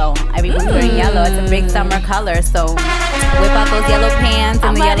bright yellow. Everyone's wearing yellow. It's a big summer color, so whip out those yellow pants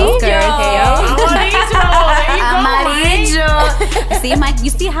and the yellow skirt. Amarillo. See, Mike, you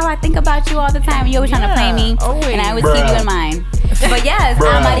see how I think about you all the time. You always trying to play me, and I always keep you in mind. But yes,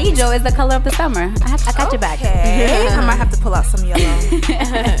 amarillo is the color of the summer. I got your back. I might have to pull out some yellow.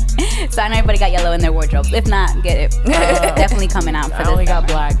 So I know everybody got yellow in their wardrobes. If not, get it. Definitely coming out for this. I only got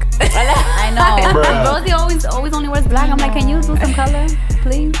summer. black. I know. Rosie always only wears black. I'm like, can you do some color,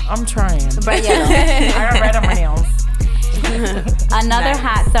 please? I'm trying. Bright yellow. I got red on my nails. Another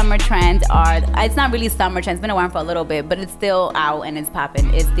hot summer trend it's not really summer trend, it's been around for a little bit, but it's still out and it's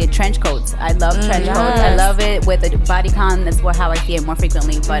popping. It's the trench coats. I love trench coats. I love it with the bodycon. That's how I see it more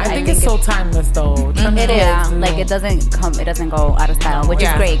frequently. But I think it's so timeless though. It is. Like it doesn't go out of style, which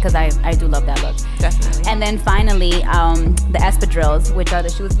is great because I do love that look. Definitely. And then finally, the espadrilles, which are the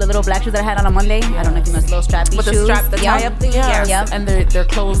shoes, the little black shoes that I had on Monday. I don't know if you know, little strappy with shoes. The strap, the tie up thing. Yep. And they're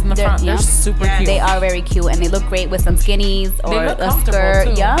closed in the front. They're super cute. They are very cute and they look great with some skinnies or a skirt.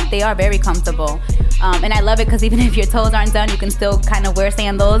 Too. Yeah, they are very comfortable. And I love it because even if your toes aren't done, you can still kind of wear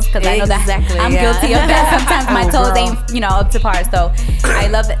sandals because I know that I'm guilty of that. Sometimes my toes ain't, up to par. So I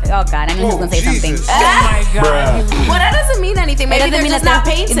love it. Oh God, I knew he was gonna say something. Oh my God. Well, that doesn't mean anything. Maybe they're just not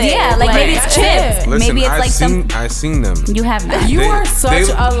painted. Yeah, like maybe it's chipped. Listen, maybe it's I've seen them. You have not. You are such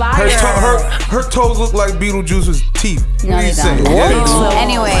a liar. Her toes look like Beetlejuice's teeth. No, what are you saying?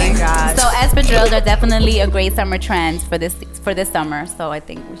 Anyway, so espadrilles are definitely a great summer trend for this summer. So I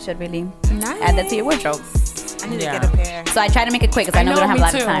think we should really add that to your wardrobe. I need to get a pair. So I try to make it quick because I know we don't have a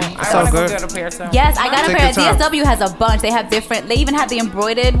lot of time. I want to go get a pair too. Yes, I got a pair. DSW has a bunch. They have different. They even have the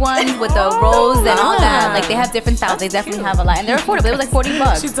embroidered ones with the rose and all that. Like they have different styles. They definitely have a lot, and they're affordable. It was like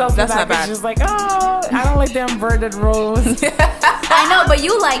 $40. She tells me that. She's like, I don't like the embroidered rose. I know, but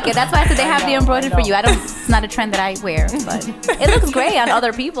you like it. That's why I said they have the embroidered for you. It's not a trend that I wear, but it looks great on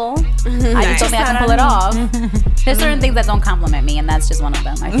other people. I just don't think I can pull it off. There's certain things that don't compliment me, and that's just one of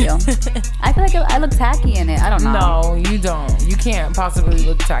them. I feel like I look tacky in it. I don't know. No, you don't. You can't possibly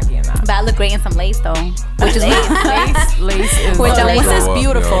look tacky in that. But I look great in some lace though, which is lace is which is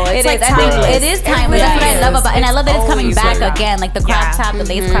beautiful. It is. I think it is timeless. That's what I love about, and I love that it's coming back again. Like the crop top, the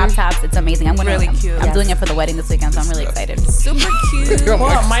lace crop tops. It's amazing. I'm doing it for the wedding this weekend, so I'm really excited. Super cute.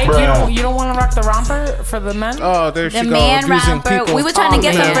 Well, Mike, you don't want to rock the romper for the men? Oh, there she goes. The man romper. We were trying to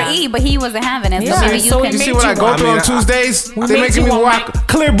get some for E, but he wasn't having it. So maybe you can. You see what I go through on Tuesdays? They making me rock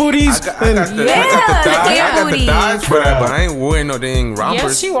clear booties. I got the thighs for that, but I ain't wearing no dang rompers.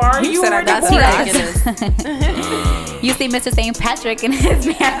 Yes, you are. You said I got You see Mr. St. Patrick in his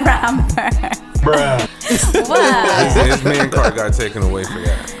man romper. Bruh. What? His man card got taken away for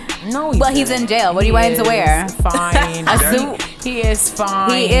that. No, but he's in jail. What do you want him to wear? Fine. A suit? He is fine.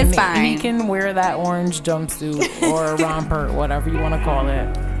 He is fine. He can wear that orange jumpsuit or romper, whatever you want to call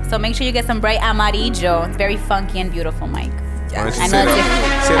it. So make sure you get some bright amarillo. It's very funky and beautiful, Mike. Yes. Say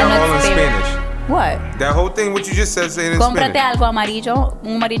that all in Spanish. What? That whole thing, what you just said, say it in Cómprate Spanish. algo amarillo,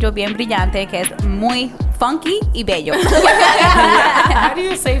 un amarillo bien brillante que es muy funky y bello. How do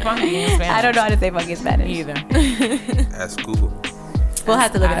you say funky in Spanish? I don't know how to say funky in Spanish either. Ask Google. We'll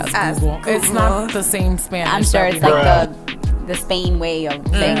have to look it up. Google. It's not the same Spanish. I'm sure it's like the Spain way of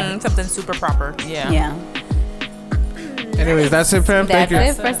saying something super proper. Yeah. Anyways, that's it, fam. Thank you.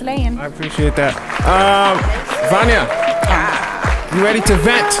 That's it for slaying. I appreciate that. Vanya, you ready to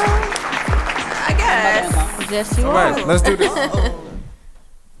vent? I guess. Yes, you All right, let's do this.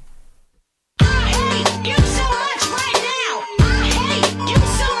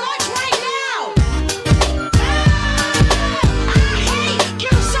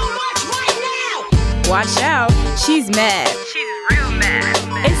 Watch out, she's mad. She's real mad.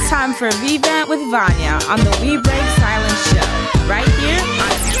 It's time for V-Vent with Vanya on the We Break Silence show, right here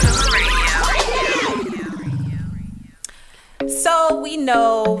on So we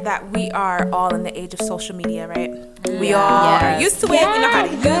know that we are all in the age of social media, right? We all are used to it. We know how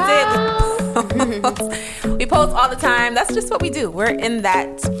to use it. We post all the time. That's just what we do. We're in that,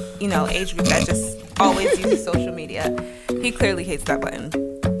 age group that just always uses social media. He clearly hates that button.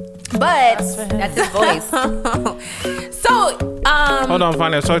 But that's his voice. Hold on,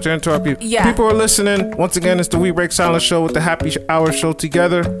 Vanya. Sorry to interrupt you. Yeah. People are listening. Once again, it's the We Break Silence show with the Happy Hour show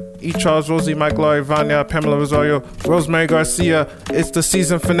together. E. Charles, Rosie, Mike, Laurie, Vanya, Pamela Rosario, Rosemary Garcia. It's the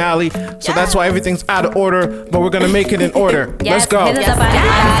season finale, so that's why everything's out of order. But we're gonna make it in order. Let's go. Hit us up on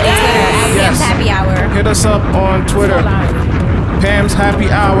Twitter. Pam's Happy Hour. Hit us up on Twitter. Pam's Happy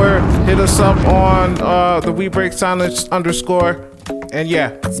Hour. Hit us up on the We Break Silence _ And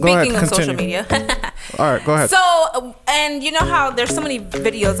yeah, speaking of social media. All right, go ahead. So, and you know how there's so many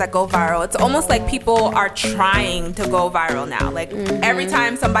videos that go viral. It's almost like people are trying to go viral now. Like every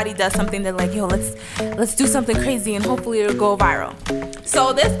time somebody does something, they're like, "Yo, let's do something crazy and hopefully it'll go viral."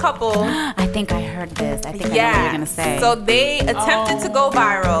 So this couple, I think I heard this. I think I know what you're gonna say. So they attempted to go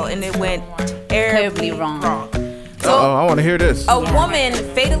viral and it went terribly wrong. So I want to hear this. A woman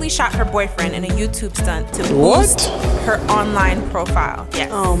fatally shot her boyfriend in a YouTube stunt to boost her online profile. Yes.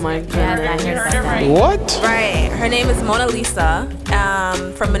 Oh my goodness. What? Right. Her name is Mona Lisa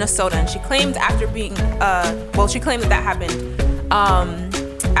from Minnesota, and she claimed after being she claimed that happened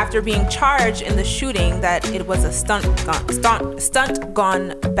after being charged in the shooting that it was a stunt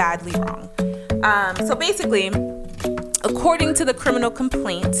gone badly wrong. So basically, according to the criminal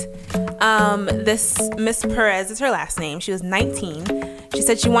complaint, this Miss Perez is her last name. She was 19. She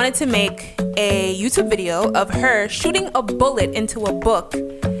said she wanted to make a YouTube video of her shooting a bullet into a book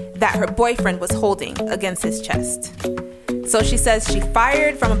that her boyfriend was holding against his chest. So she says she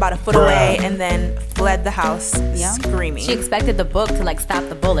fired from about a foot away and then fled the house screaming. She expected the book to stop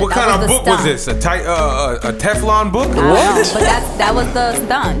the bullet. What kind of book was this? A Teflon book? What? But that was the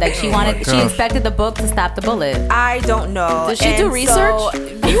stunt. Like she expected the book to stop the bullet. I don't know. Did she do research?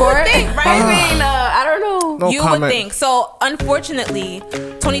 You would think, right? I mean, I don't know. You would think. So unfortunately,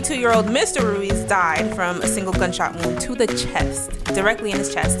 22-year-old Mr. Ruiz died from a single gunshot wound to the chest, directly in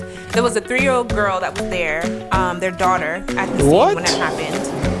his chest. There was a 3-year-old girl that was there, their daughter, at the scene when it happened.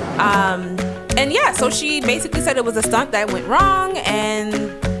 And yeah, so she basically said it was a stunt that went wrong, and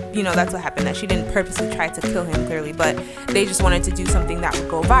that's what happened. That she didn't purposely try to kill him, clearly, but they just wanted to do something that would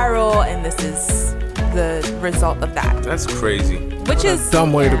go viral, and this is the result of that. That's crazy. Which is a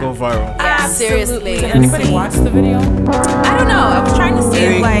dumb way to go viral. Absolutely. Did anybody watch the video? I don't know. I was trying to see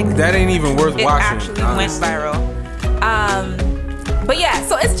if that ain't even worth it watching. Actually went viral. But yeah,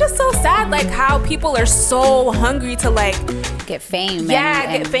 so it's just so sad, how people are so hungry to get fame.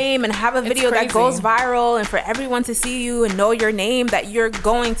 Get fame and have a video that goes viral, and for everyone to see you and know your name, that you're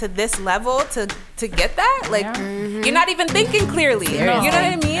going to this level to get that. You're not even thinking clearly. You know what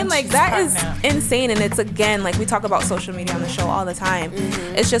I mean? That is insane. And it's again, we talk about social media on the show all the time.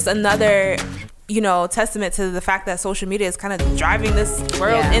 It's just another testament to the fact that social media is kind of driving this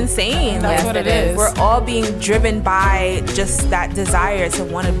world insane. That's what it is. We're all being driven by just that desire to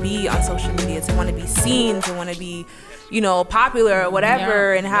want to be on social media, to want to be seen, to want to be, popular or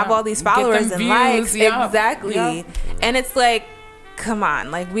whatever, and have all these followers and likes. Exactly. Yeah. And it's come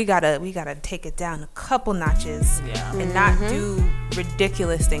on, we gotta take it down a couple notches and not do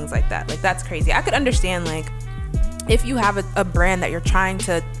ridiculous things like that. That's crazy. I could understand if you have a brand that you're trying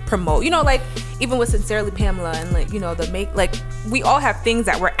to promote, even with Sincerely Pamela and we all have things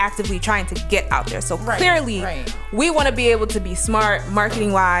that we're actively trying to get out there. So clearly, we want to be able to be smart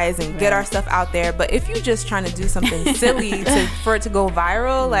marketing wise and get our stuff out there. But if you're just trying to do something silly for it to go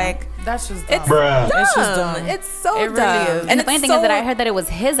viral, like that's just dumb. It's dumb. It's just dumb. It's so It dumb. really is. And the funny thing is that I heard that it was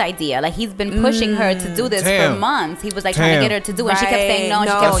his idea. Like he's been pushing her to do this for months. He was like trying to get her to do it. And she kept saying no. She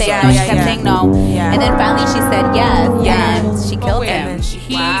kept saying no. She kept saying no. And then finally she said yes. And she killed him.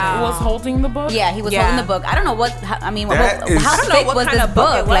 He was holding the book. Yeah, he was holding the book. I don't know what. I mean, That is- how I don't know thick what was kind this of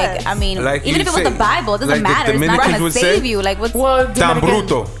book book? it Like, was. I mean, Like even you if it was say- the Bible, it doesn't like the matter. It's not Dominicans gonna would save say, you. Like, what's Tan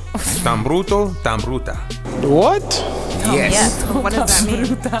bruto. Tan bruto, tan bruta. What? Yes. What does that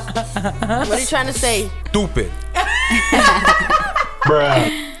mean? What are you trying to say? Stupid.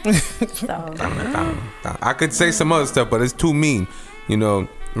 I could say some other stuff, but it's too mean. You know,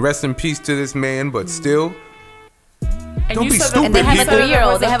 rest in peace to this man, but still. Don't be stupid, And they have a people.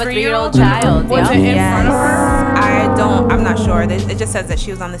 3-year-old. They have a 3-year-old child. Was it in front of her? I'm not sure. It just says that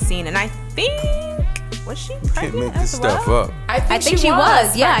she was on the scene, and I think was she pregnant? Can't make this as well? stuff up. I think she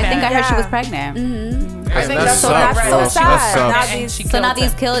was. Yeah, I think I heard she was pregnant. I think that's so sad. So now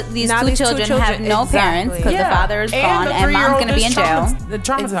these two children have no parents because the father is gone and mom's gonna be in jail.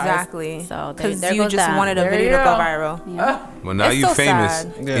 Exactly. So because there you goes just that. wanted a video to go viral. Well, now It's you so famous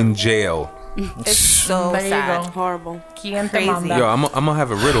sad. in jail. It's so There you sad. go. Horrible. Crazy. Yo, I'm gonna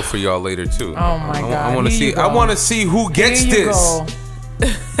have a riddle for y'all later too. Oh my I God. want to Here you see. go. I want to see who gets Here you this. go.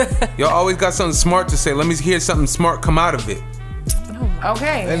 Y'all always got something smart to say. Let me hear something smart come out of it.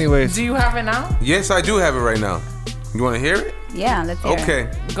 Okay. Anyways. Do you have it now? Yes, I do have it right now. You want to hear it? Yeah, let's hear Okay.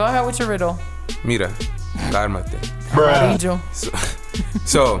 Go ahead with your riddle. Mira, cálmate. Amarillo.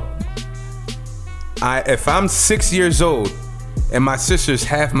 So, if I'm 6 years old and my sister's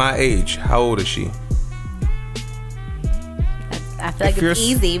half my age, how old is she? I feel like it's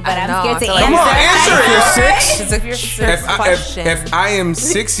easy, but I'm scared to Come on, answer it. You're 6? It's a trick question. If I am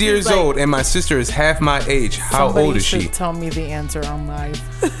 6 years old and my sister is half my age, how Somebody old is should she? Tell me the answer on live.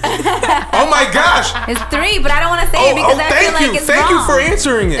 Oh my gosh! It's 3, but I don't want to say it because I feel like it's Thank wrong. you for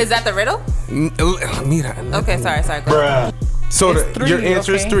answering it. Is that the riddle? Mira. Okay, sorry. Go ahead. So It's your 3,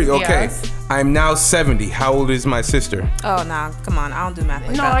 answer is okay? 3. Okay. Yes. I'm now 70. How old is my sister? Oh, nah, come on. I don't do math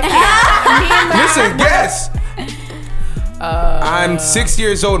like No, that. I Listen, guess. I'm 6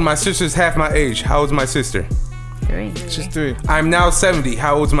 years old. My sister's half my age. How old's my sister? 3. She's 3. I'm now 70.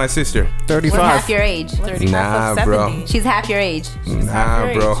 How old's my sister? 35. We're half your age. Nah, bro. She's half your age.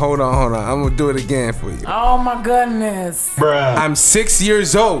 Nah, bro. Hold on. I'm gonna do it again for you. Oh my goodness. I'm 6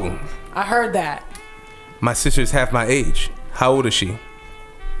 years old. I heard that. My sister's half my age. How old is she?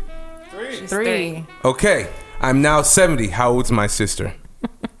 3. Okay. I'm now 70. How old's my sister?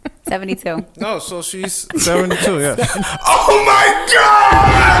 72. No, so she's 72, yeah. Oh my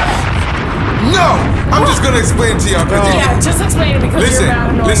God! No! I'm just gonna explain to y'all. Yeah, just explain it because you're about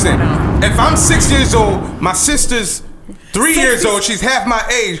to know Listen. right now. If I'm 6 years old, my sister's 3 years old. She's half my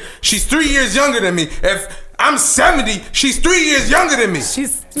age. She's 3 years younger than me. If I'm 70, she's 3 years younger than me.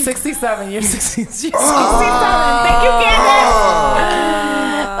 She's 67. You're 60. She's 67. Thank you, Candace.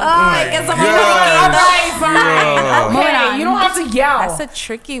 I guess I'm All right, fine. Okay, you don't have to yell. That's a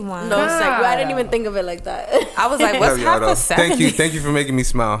tricky one. No, it's like, I didn't even think of it like that. I was like, what's Love y'all, half though. of 70? Thank you for making me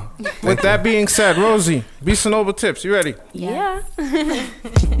smile. With that being said, Rosie, Be Sonoba tips. You ready? Yeah.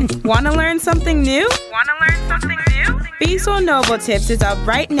 Want to learn something new? Be So Noble Tips is up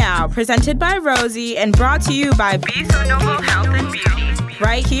right now, presented by Rosie and brought to you by Be So Noble Health and Beauty.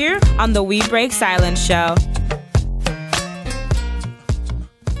 Right here on the We Break Silence Show.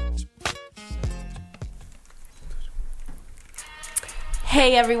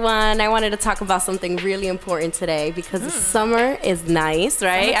 Hey everyone, I wanted to talk about something really important today because the summer is nice,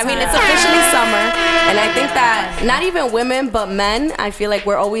 right? I mean, it's officially summer, and I think that not even women, but men, I feel like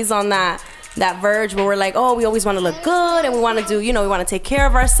we're always on that verge where we're like, oh, we always want to look good and we want to do, we want to take care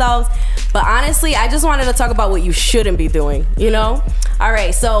of ourselves. But honestly, I just wanted to talk about what you shouldn't be doing, All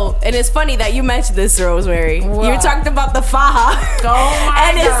right, so, and it's funny that you mentioned this, Rosemary. What? You talked about the faja. Oh my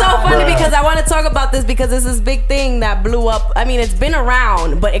And it's so God. funny because I want to talk about this because it's this big thing that blew up. I mean, it's been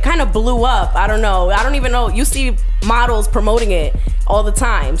around, but it kind of blew up. I don't know. I don't even know. You see models promoting it all the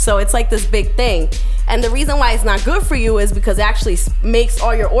time. So it's like this big thing. And the reason why it's not good for you is because it actually makes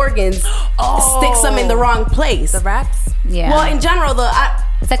all your organs, sticks them in the wrong place. The wraps? Yeah. Well, in general,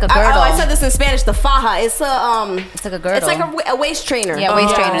 It's like a girdle. I said this in Spanish. The faja. It's like a girdle. It's like a waist trainer. Yeah,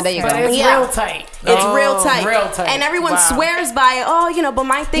 waist trainer. There you go. But it's real tight. It's real tight. Real tight. And everyone swears by it. But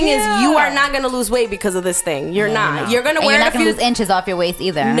my thing is, you are not gonna lose weight because of this thing. You're not. You're gonna wear you're it not gonna lose inches off your waist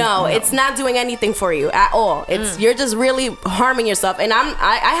either. No, it's not doing anything for you at all. It's you're just really harming yourself. And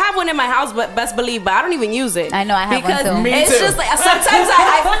I have one in my house, but best believe, but I don't even use it. I know I have one too. It's just like sometimes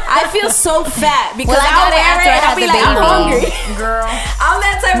I feel so fat because I I'll wear it. I'll be like, I'm hungry. Girl, I'm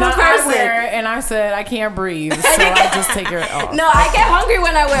that type of person. I wear it and I said I can't breathe, so I just take it off. No, I get hungry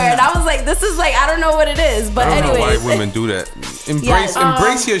when I wear it. I was like, this is like, I don't know what it is, but I don't know anyways. why women do that.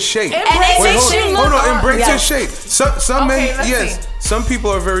 Embrace your shape. Hold on. Embrace your shape. Some men, see. some people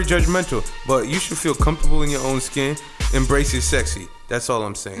are very judgmental, but you should feel comfortable in your own skin. Embrace your sexy. That's all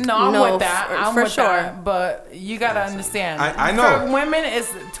I'm saying. No, I'm with that. I'm with that. But you gotta understand. I know. For women,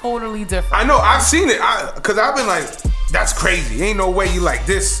 it's totally different. I know. I've seen it. Cause I've been like, that's crazy. Ain't no way you like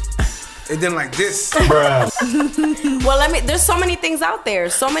this. And then like this. Well, there's so many things out there.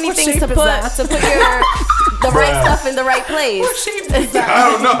 So many What things shape to is put that? the right stuff in the right place. What shape is that?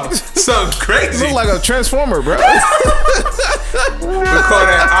 I don't know. Sounds crazy. Look like a transformer, bro. We call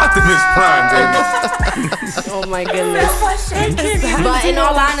that Optimus Prime, baby. Oh my goodness. But in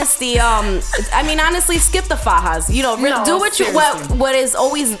all honesty, honestly, skip the fajas. Do what is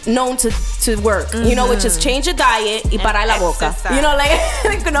always known to work. Which is change your diet y parar la boca.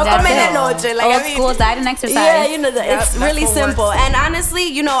 Like no come de noche. Old school diet and exercise. Yeah, it's really simple. And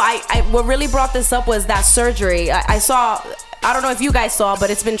honestly, I what really brought this up was that surgery. I saw. I don't know if you guys saw,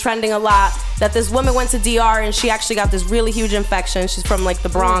 but it's been trending a lot that this woman went to DR and she actually got this really huge infection. She's from like the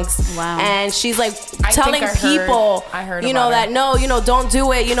Bronx. Wow. And she's like telling people, that don't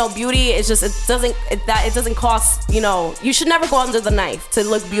do it. Beauty is just, it doesn't cost, you should never go under the knife to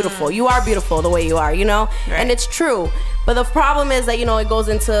look beautiful. You are beautiful the way you are, Right. And it's true. But the problem is that, it goes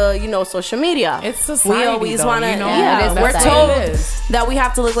into, social media. It's society, we always want to, we're told that we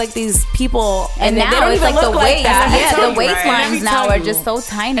have to look like these people. And now they don't even it's look the like waist. that. The waistlines now are just so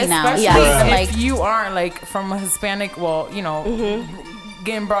tiny now. Especially if you are like from a Hispanic,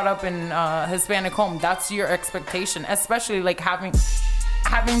 getting brought up in a Hispanic home, that's your expectation. Especially like having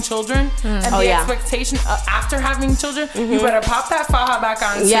children and the expectation after having children, you better pop that faja back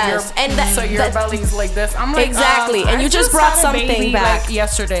on so your belly's like this. I'm like, and you just brought something back like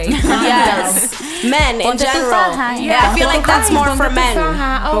yesterday. Yes, men in general. I feel like that's more for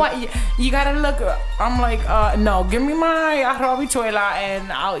men. You gotta look. I'm like, no, give me my arroz habichuela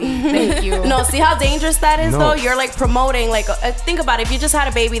and I'll eat. Thank you. No, see how dangerous that is though. You're like promoting like think about it. If you just had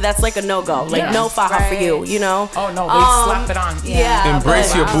a baby, that's like a no-go. Like no faja for you. Oh no, they slap it on. Yeah.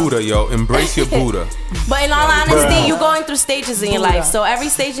 Embrace your Buddha, yo. Embrace your Buddha. But in all honesty, you're going through stages in your life. So every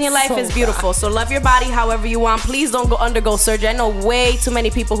stage in your life is beautiful. So love your body however you want. Please don't undergo surgery. I know way too many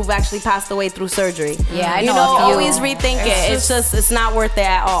people who've actually passed away through surgery. Yeah, I know. Always rethink it. It's not worth it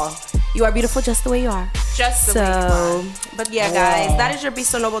at all. You are beautiful just the way you are. Just the way you are. But yeah, guys, that is your Be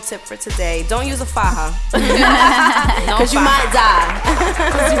So Noble tip for today. Don't use a faja. Because you might die.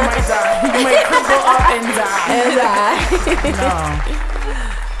 Because you might die. You might crumble up and die.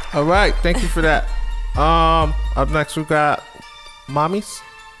 All right, thank you for that. Up next we got mommies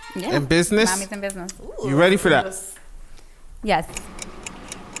in business. Mommies in business. Ooh. You ready for that? Yes.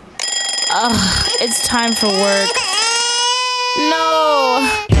 It's time for work.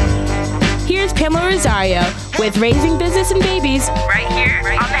 No. Here's Pamela Rosario with Raising Business and Babies right here on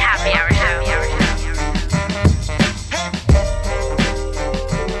the Happy Hour Show.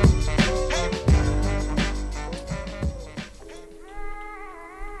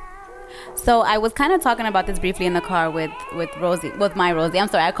 So I was kind of talking about this briefly in the car with Rosie, with my Rosie. I'm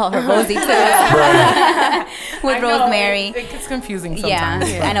sorry, I call her Rosie too. With Rosemary. It gets confusing sometimes.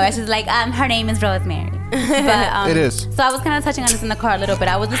 Yeah, I know. She's like, her name is Rosemary. But, it is. So I was kind of touching on this in the car a little bit.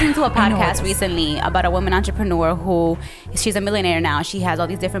 I was listening to a podcast recently about a woman entrepreneur who, she's a millionaire now. She has all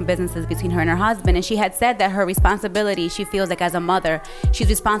these different businesses between her and her husband. And she had said that her responsibility, she feels like as a mother, she's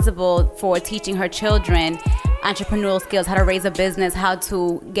responsible for teaching her children entrepreneurial skills, how to raise a business, how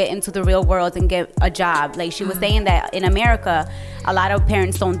to get into the real world and get a job. Like she was saying that in America, a lot of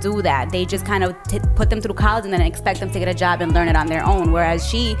parents don't do that. They just kind of put them through college and then expect them to get a job and learn it on their own. Whereas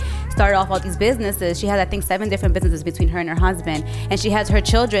she started off all these businesses. She has, I think, 7 different businesses between her and her husband. And she has her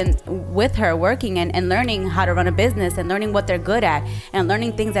children with her working and learning how to run a business and learning what they're good at and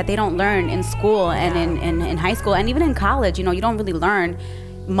learning things that they don't learn in school and in high school and even in college. You know, you don't really learn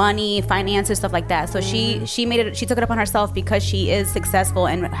money, finances, stuff like that. So she took it upon herself, because she is successful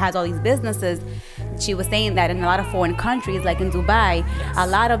and has all these businesses, she was saying that in a lot of foreign countries, like in Dubai, a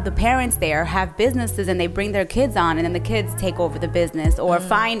lot of the parents there have businesses and they bring their kids on, and then the kids take over the business or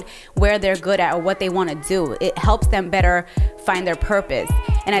find where they're good at or what they want to do. It helps them better find their purpose.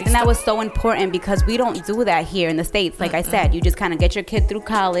 And I think that was so important because we don't do that here in the States. Like I said, you just kind of get your kid through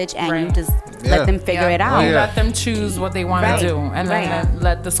college and you just let them figure it out. You let them choose what they want to do, and then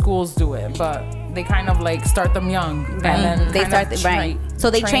let the schools do it. But they kind of like start them young, and then they start so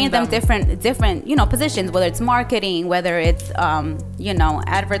they train them different positions, whether it's marketing, whether it's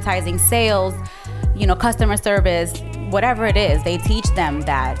advertising, sales, customer service, whatever it is, they teach them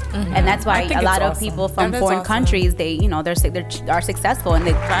that. And that's why a lot of people from foreign countries, they are successful, and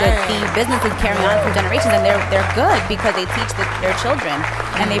the businesses carry on for generations, and they're good because they teach their children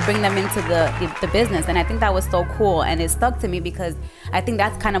and they bring them into the business. And I think that was so cool, and it stuck to me because I think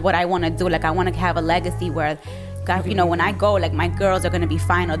that's kind of what I want to do. Like, I want to have a legacy where, God, when I go, like, my girls are going to be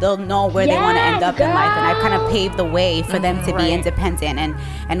fine, or they'll know where they want to end up in life. And I've kind of paved the way for them to be independent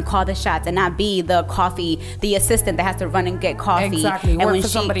and call the shots and not be the assistant that has to run and get coffee. Exactly. And work for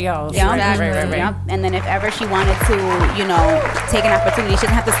somebody else. Right. And then if ever she wanted to, take an opportunity, she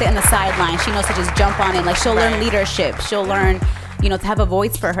doesn't have to sit in the sidelines. She knows to just jump on it. Like, she'll learn leadership. She'll learn, to have a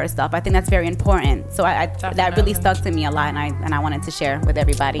voice for herself. I think that's very important. So that really stuck to me a lot, and I wanted to share with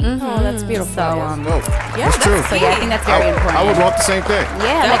everybody. Oh, that's beautiful. So, that's true. So yeah, I think that's very important. I would want the same thing.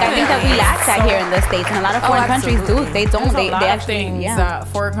 Yeah, like I think that we lack that here in the States, and a lot of foreign countries do. They don't. They actually things that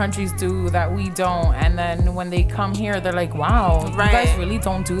foreign countries do that we don't, and then when they come here, they're like, "Wow, you guys really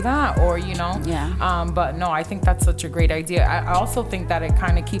don't do that," or But no, I think that's such a great idea. I also think that it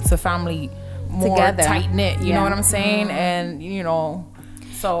kind of keeps the family more tight knit. You know what I'm saying? And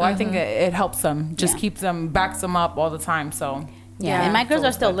so I think it helps them, just keeps them, backs them up all the time. So. Yeah, and my girls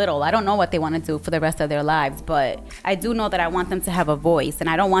are still little. I don't know what they want to do for the rest of their lives, but I do know that I want them to have a voice, and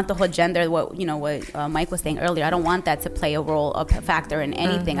I don't want the whole gender, what Mike was saying earlier, I don't want that to play a factor in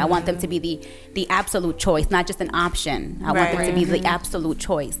anything. I want them to be the absolute choice, not just an option. I want them to be the absolute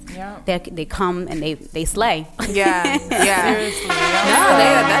choice. Yeah. They come and they slay. Yeah. Seriously.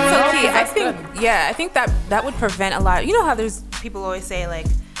 That's so key. I think that would prevent a lot. You know how there's people always say, like,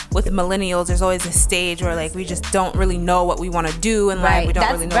 with millennials, there's always a stage where, like, we just don't really know what we want to do in life. We don't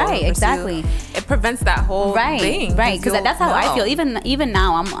really know what we exactly. It prevents that whole thing. Right, because that's how I feel. Even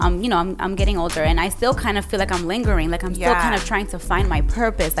now, I'm getting older, and I still kind of feel like I'm lingering. Like, I'm still kind of trying to find my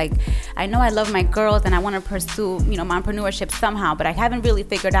purpose. Like, I know I love my girls, and I want to pursue, my entrepreneurship somehow, but I haven't really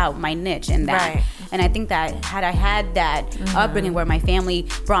figured out my niche in that. Right. And I think that had I had that upbringing where my family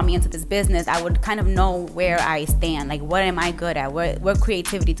brought me into this business, I would kind of know where I stand. Like, what am I good at? What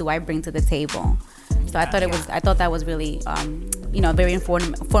creativity do I bring to the table? So I thought that was really very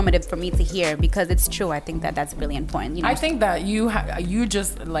informative for me to hear, because it's true. I think that that's really important. I think that you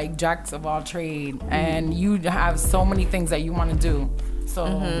just like jacks of all trade, and you have so many things that you want to do.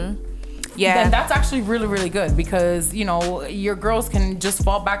 So then that's actually really, really good, because your girls can just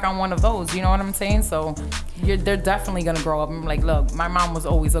fall back on one of those. You know what I'm saying? So they're definitely gonna grow up and be like, look, my mom was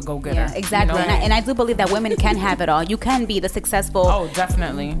always a go-getter. Yeah, exactly. And I do believe that women can have it all. You can be the successful. Oh,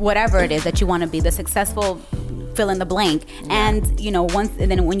 definitely. Whatever it is that you want to be, the successful fill in the blank. And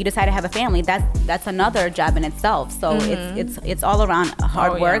then when you decide to have a family, that's another job in itself. So it's all around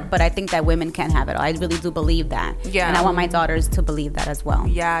hard work. But I think that women can have it all. I really do believe that. Yeah. And I want my daughters to believe that as well.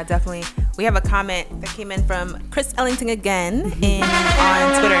 Yeah, definitely. We have a comment that came in from Chris Ellington again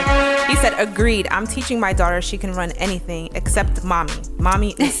on Twitter. He said, "Agreed. I'm teaching my daughter she can run anything except mommy.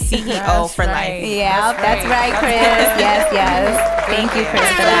 Mommy is CEO for life." Yeah, that's right, Chris. Yes. Thank you, Chris,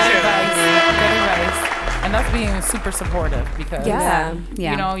 for that. And that's being super supportive, because you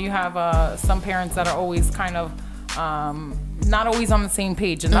have some parents that are always kind of not always on the same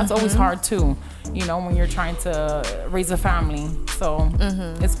page, and that's always hard too, when you're trying to raise a family. So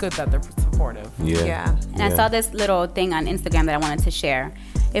it's good that they're supportive. And I saw this little thing on Instagram that I wanted to share.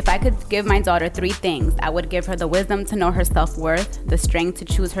 If I could give my daughter 3 things, I would give her the wisdom to know her self-worth, the strength to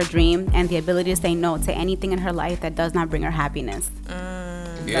choose her dream, and the ability to say no to anything in her life that does not bring her happiness.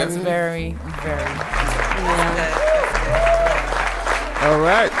 That's very, very All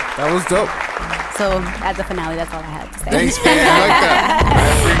right, that was dope. So as a finale, that's all I had to say. Thanks, man. I like that. I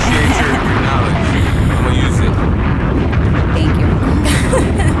appreciate your knowledge. I'm gonna use it. Thank you.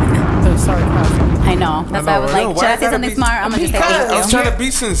 Sorry, I know. That's why I was like, should I say something smart? I'm gonna just say thank you. I was trying to be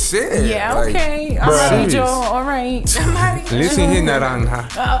sincere. Yeah, okay. All right, Joe. All right. Listen here,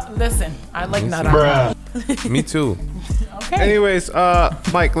 naranja. Listen, I like naranja. Me too. Okay. Anyways,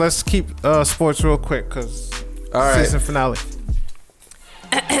 Mike, let's keep sports real quick, because season finale.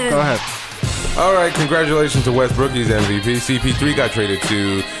 Go ahead. All right, congratulations to Westbrook. He's MVP. CP3 got traded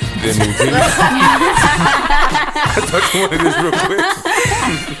to the new team. I thought you wanted this real quick.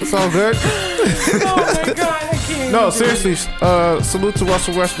 It's all good. Oh my God, I can't. No, seriously. Salute to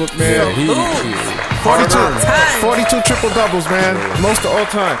Russell Westbrook, man. Yeah, 42 triple doubles, man. Most of all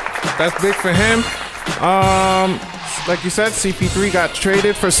time. That's big for him. Like you said, CP3 got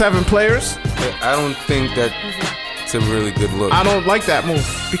traded for 7 players. I don't think that's a really good look. I don't like that move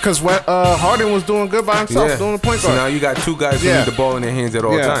because Harden was doing good by himself, doing the point guard. So now you got 2 guys who need the ball in their hands at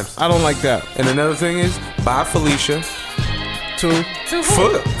all times. I don't like that. And another thing is, bye Felicia. To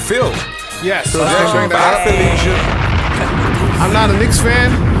Phil. Yes. So bye Felicia. I'm not a Knicks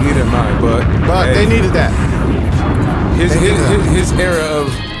fan. Neither am I, but hey, they needed that. His era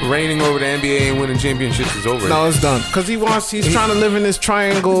of reigning over the NBA and winning championships is over. No, it's done. Because he's trying to live in this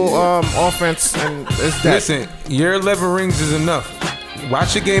triangle offense, and it's dead. Listen, your 11 rings is enough.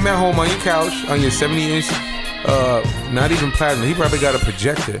 Watch the game at home on your couch, on your 70-inch, not even plasma. He probably got a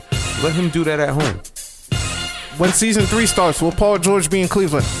projector. Let him do that at home. When season 3 starts, will Paul George be in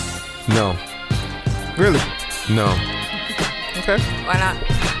Cleveland? No. Really? No. Okay. Why not?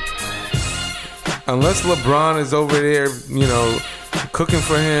 Unless LeBron is over there, cooking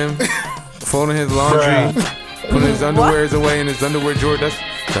for him, folding his laundry, putting his underwears away in his underwear drawer. That's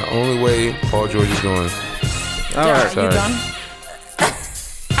the only way Paul George is going. All right, you done?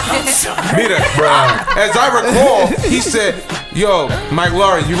 Mira, as I recall, he said, "Yo, Mike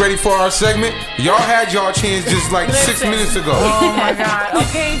Laurie, you ready for our segment? Y'all had y'all chance just like 6 minutes ago." Oh my God.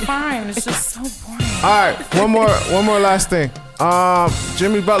 Okay, fine. It's just so boring. All right, one more last thing.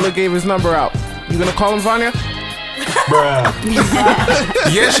 Jimmy Butler gave his number out. You gonna call him, Vanya?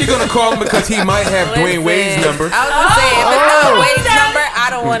 Yeah, she gonna call him because he might have Dwayne Wade's number. I was gonna say, if it's not Wade's number, I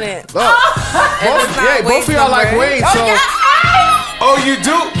don't want it. Both of y'all like Wade, so. Oh, you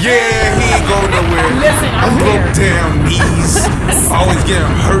do? Yeah, he ain't going nowhere. Listen, I'm broke down knees. Always getting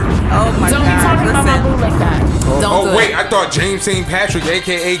hurt. Oh my Don't be God. talking about my boo like that. Oh wait, I thought James St. Patrick,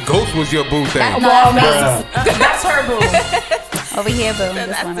 aka Ghost, was your boo thing. That's her boo. Over here, boo.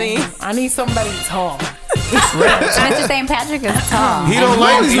 This one. I need somebody tall. Mr. St. Patrick is tall. He don't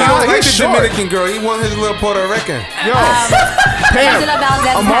like the short. Dominican girl. He want his little Puerto Rican. Yo, Pam,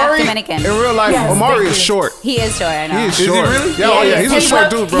 Amari, Dominican. in real life, Amari is short. He is short, I know. He is short. Is he really? Yeah, oh yeah, he's a short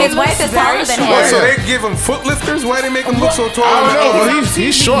dude, bro. His wife is taller than him. So they give him foot lifters? Why they make him look so tall? I don't know, but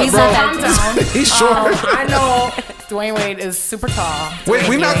he's short, He's bro. not that He's short. I know Dwayne Wade is super tall. Wait,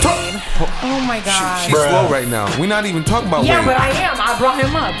 we not talking. Oh my God. She's slow right now. We're not even talking about Yeah, Wade. but I am. I brought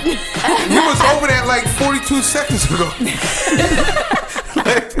him up. You was over that like 42 seconds ago.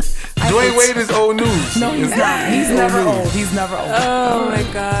 Dwayne Wade is old news. No, he's not. He's never old. He's never old. Oh my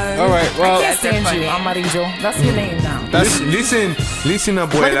God. All right, well, I can't stand you, Amarillo. That's your name now. Listen,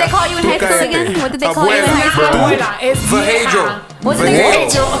 abuela. What did they call you in high school again? What did they call you in high school? Abuela. It's vieja. What did they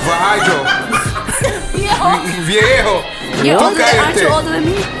call you? Viejo. Aren't you older than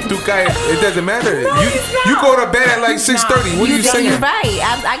me? It doesn't matter. You go to bed at like 6:30. What are you saying? You're right.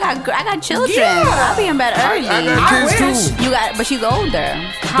 I got children. I'll be in bed early. I got kids too. But she's older.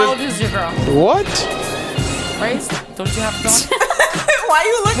 How old is your girl? What? Right? Don't you have a daughter? Why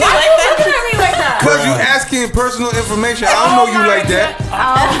you looking Why like you that? looking at me like that? Cause you asking personal information. I don't know you like that.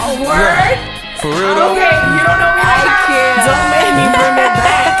 Oh, word? For real though. Okay, you don't know me like that? Don't make me bring it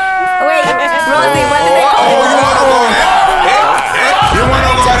back. Wait, Rosie, what did they call Oh, you? you wanna go there? You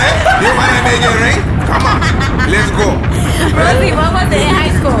wanna go there? You wanna make it rain? Come on, let's go. Rosie, what was it in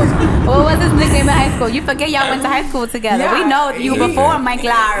high school? What was his nickname in high school? You forget y'all went to high school together. Yeah. We know you before Mike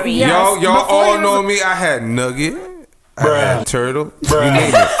Lowry. Yes, Y'all before all he know was me. I had Nugget. I had Turtle. You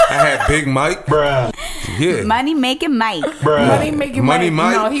name it. I had Big Mike. Yeah. Money making Mike. Money making Money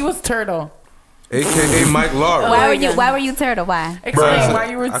Mike. Mike. No, he was Turtle. AKA Mike Laurie. Why were you Turtle? Why? Explain why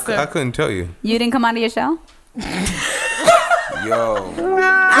you were I Turtle. couldn't tell you. You didn't come onto your show? Yo.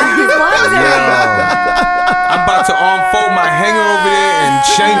 I'm about to unfold my hanger over there and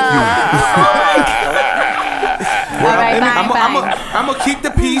shank you. All right, fine. I'm gonna keep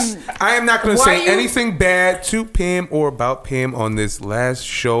the peace. I am not gonna say anything bad to Pam or about Pam on this last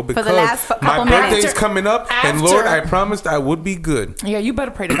show because my birthday's coming up, and Lord, I promised I would be good. Yeah, you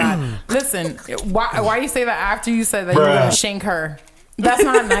better pray to God. Listen, why you say that after you said that you were gonna shank her? That's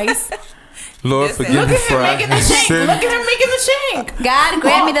not nice. Lord, forgive me for I Look at him making the shank. God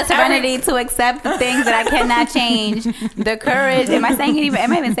grant me the serenity to accept the things that I cannot change. The courage. Am I saying it even?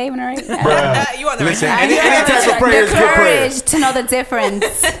 Am I even saving it right? You on the Listen, right any type of prayer is good prayer. The courage to know the difference.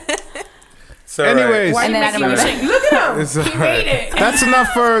 Anyways, Why and you making me shake? Look at him. It's He all made right. it. that's enough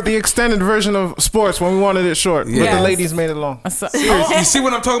for the extended version of sports when we wanted it short. But Yes. the ladies made it long. Seriously, you see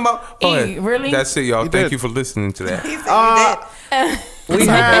what I'm talking about? Go ahead. Really? That's it, y'all. You Thank did. you for listening to that. We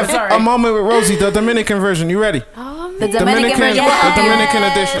have a moment with Rosie, the Dominican version. You ready? The Dominican version. The Dominican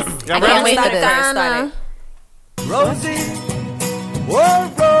edition. I can't wait for this. Rosie, oh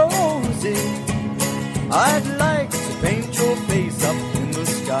Rosie, I'd like to paint your face up in the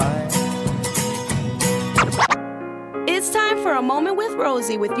sky. It's time for a moment with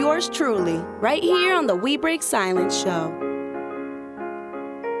Rosie with yours truly, right here on the We Break Silence show.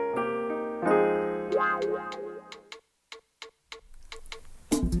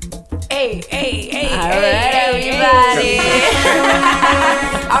 Hey, everybody.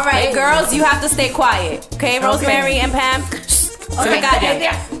 All right, girls, you have to stay quiet. Okay, Rosemary and Pam? Se me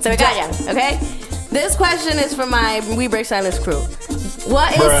callan, okay? This question is for my We Break Silence crew.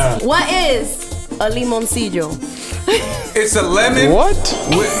 What is a limoncillo? It's a lemon. What?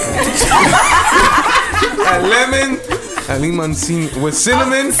 A lemon. A limoncillo with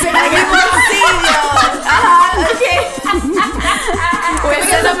cinnamon. Okay. With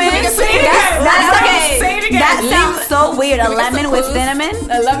cinnamon. That sounds so weird. A lemon with cinnamon.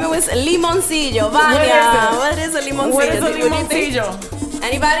 A lemon with limoncillo. Vanya, what is a limoncillo? What is a limoncillo?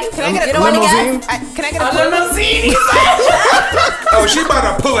 Anybody? Can I get a you don't wanna limousine? guess? Can I get a limousine? Oh, she about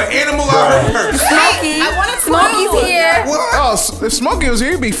to pull an animal out of her purse. Smokey. I want a Smokey's clue. here. Oh, if Smokey was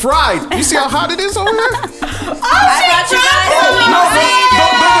here, he'd be fried. You see how hot it is over there? I got you guys a limoncillo.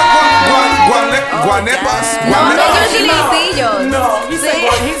 Guanepas. They're usually limoncillos. No, he's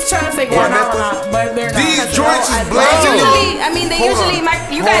trying to say guanabana, but they're not. These joints is They blazing. usually, I mean, they usually,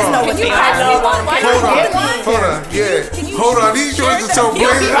 you guys know what they are. Hold on. Yeah. Hold on. These joints are so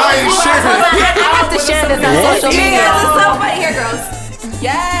blazing. I ain't sharing. I have to share this on social Yeah, media. this is so funny. Here, girls.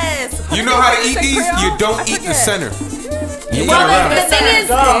 Yes. You know how to eat these? You don't eat the center. You eat Well, around. the thing is,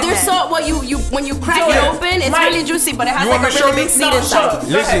 they're so when you crack it open, it's really juicy, but it has You like want a me to show really big seed inside.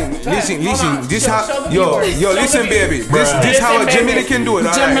 Listen. This how yo, listen, baby. This how a Dominican do it.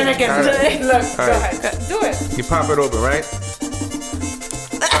 All right. Dominican. All right. Look, All go right. ahead. Do it. You pop it open, right?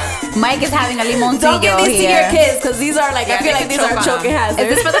 Mike is having a limoncillo Don't give these to your here. kids because these are like I feel like these are choking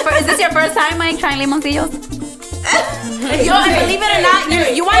hazards. Is this your first time, Mike, trying limoncillos? Yo, and believe it or not,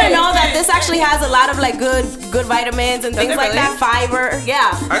 you want to know that this actually has a lot of like good vitamins and things like that, fiber.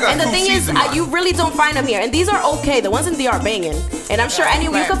 Yeah. And the thing is, you really don't find them here. And these are okay. The ones in DR are banging. And I'm sure you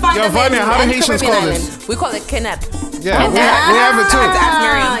can find them Vanya, in how do any Haitians Caribbean call island. this? We call it kenep. Yeah, we have it too.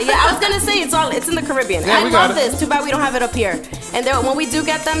 Yeah, I was gonna say it's in the Caribbean. Yeah, I we got love it. this. Too bad we don't have it up here. And when we do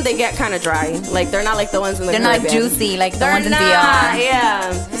get them, they get kind of dry. Like they're not like the ones in the They're Caribbean. not juicy like the They're ones in not, DR.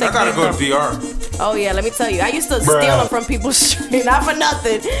 Yeah. I gotta go to DR. Oh yeah, let me tell you. I used to steal them from people's street, not for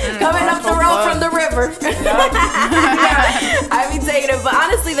nothing. Coming up the road from the river. I be taking it, but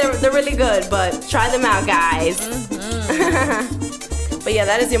honestly, they're really good. But try them out, guys. But yeah,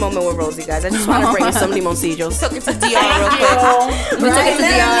 that is your moment with Rosie, guys. I just want to bring you some limoncillos. Took it to DR real quick. We took it to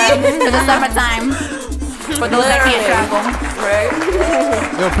DR for the summertime. For those that can't travel. Right?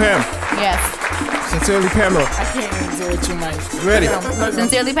 Yo, Pam. Yes. Sincerely, Pamela. I can't even do it too much. You ready?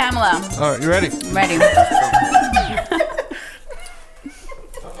 Sincerely, Pamela. All right, you ready? Ready.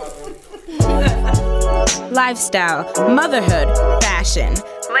 Lifestyle, motherhood, fashion.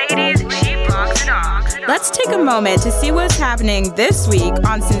 Ladies, she blocks it all. Let's take a moment to see what's happening this week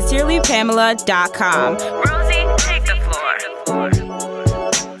on sincerelypamela.com. Rosie, take the floor.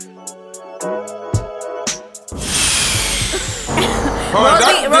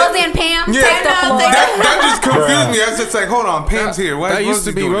 Rosie and Pam, take the floor. That just confused me. I was just like, hold on, Pam's here. Why That is used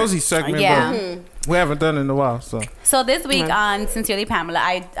to Rosie be doing it? Rosie's segment, Yeah. but we haven't done it in a while, so. So this week on Sincerely Pamela,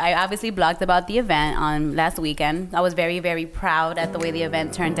 I obviously blogged about the event on last weekend. I was very, very proud at the way the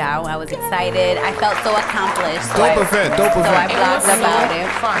event turned out. I was excited. I felt so accomplished. So Dope I event. blogged about it.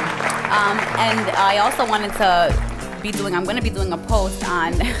 And I also wanted to I'm going to be doing a post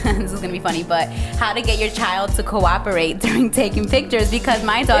on, this is going to be funny, but how to get your child to cooperate during taking pictures because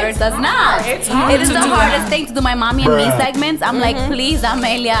my daughter does not. It's hard It is to the do hardest that. thing to do my mommy and me segments. I'm like, please,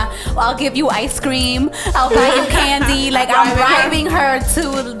 Amelia, I'll give you ice cream. I'll buy you candy. Like, I'm driving her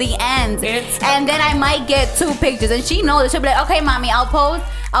to the end. And then I might get 2 pictures. And she knows it. She'll be like, okay, mommy, I'll pose.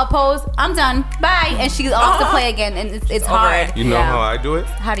 I'm done. Bye. And she's off to play again. And it's hard. You know how I do it?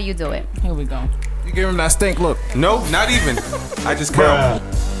 How do you do it? Here we go. You give him that stink look. No, not even. I just count.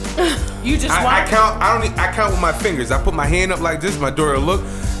 You just I count. I count with my fingers. I put my hand up like this. My daughter will look.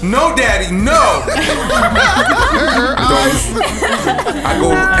 No, daddy, no. I go.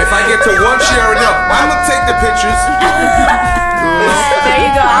 If I get to 1 share enough, I'm gonna take the pictures. There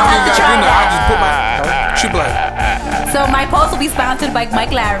you go. I'll have to try that. I just put my. She be like. So my post will be sponsored by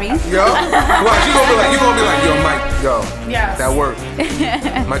Mike Larry. Yo, well, you gonna be like, yo, Mike, yo, Yes. that worked.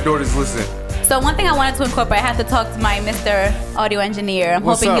 My daughter's listening. So one thing I wanted to incorporate, I had to talk to my Mr. Audio Engineer. I'm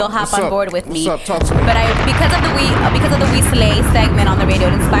hoping he'll hop on board with me. What's up? Talk to me. But because of the We Slay segment on the radio,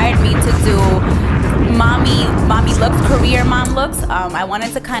 it inspired me to do mommy looks, career mom looks. I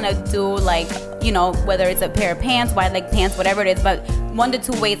wanted to kind of do like, you know, whether it's a pair of pants, wide leg pants, whatever it is, but 1 to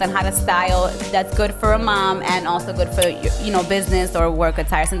 2 ways on how to style that's good for a mom and also good for, you know, business or work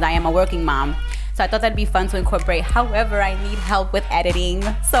attire, since I am a working mom. So I thought that'd be fun to incorporate. However, I need help with editing,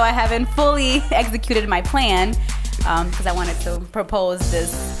 so I haven't fully executed my plan because I wanted to propose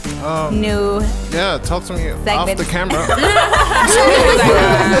this new talk to me segment. off the camera. So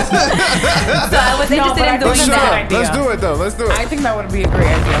I was interested in doing that. Let's do it though. Let's do it. I think that would be a great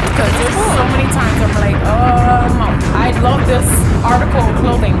idea because there's so many times I'm like, I love this article of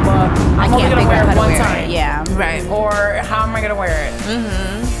clothing, but I'm only gonna wear it one time. Yeah, right. Or how am I gonna wear it?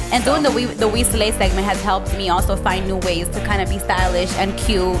 And doing the We Slay segment has helped me also find new ways to kind of be stylish and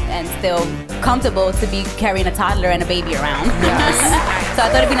cute and still comfortable to be carrying a toddler and a baby around. Yes. So I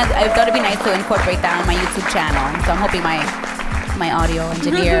thought it'd be nice to incorporate that on my YouTube channel. So I'm hoping my audio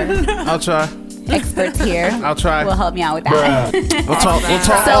engineer I'll try. experts here I'll try. will help me out with that. We'll talk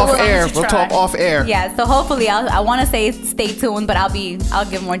off air. We'll talk off air. Yeah, so hopefully I want to say stay tuned, but I'll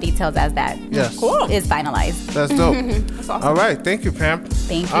give more details as that is finalized. That's dope. That's awesome. All right, thank you, Pam.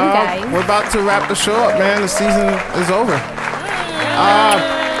 Thank you, guys. We're about to wrap the show up, man. The season is over.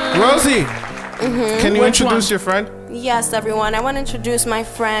 Rosie, can you introduce your friend? Yes, everyone. I want to introduce my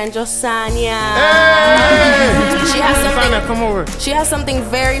friend Josania. Hey! She has something. Come over. She has something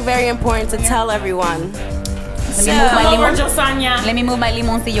very, very important to tell everyone. Let me move my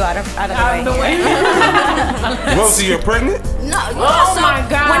limoncillo out of the way. Rosie, you're pregnant? No. Oh my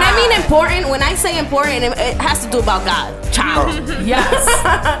God. When I mean important, when I say important, it has to do about God. Child. Yes.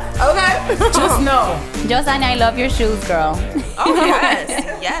 Okay. Just know. Josania, I love your shoes, girl. Oh yes.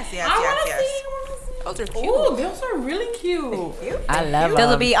 Yes. Those are cute. Ooh, those are really cute. I love them. Those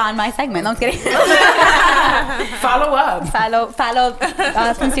will be on my segment. No, I'm kidding. Follow up. Follow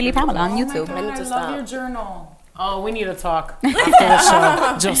Sincerely Pamela on YouTube. I need to stop. I love your journal. Oh, we need to talk after the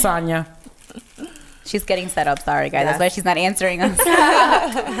show. Josania. She's getting set up. Sorry, guys. That's why she's not answering us.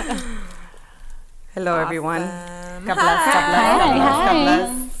 Hello, everyone. Hi. God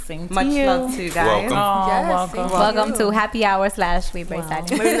bless. Same to Much you. love to you guys. Welcome. Welcome to Happy Hour / We Break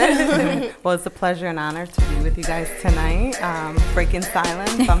Silence. Well, it's a pleasure and honor to be with you guys tonight. Breaking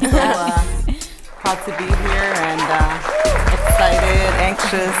Silence. I'm so proud to be here and excited,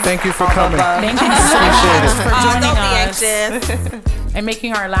 anxious. Thank you for coming. Thank you so much for joining don't be us anxious. and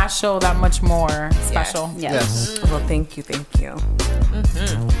making our last show that much more special. Yes. Well, thank you.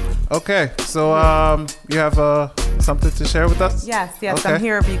 Okay, so you have something to share with us? Yes. Okay. I'm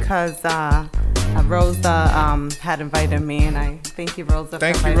here because Rosa had invited me, and I thank you, Rosa.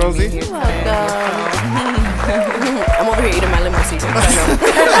 Thank for you, inviting Rosie. me here You're today. I'm over here eating my limousine.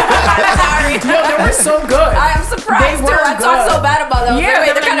 Sorry. No, they were so good. I am surprised They too. were I talked good. so bad about them. Yeah,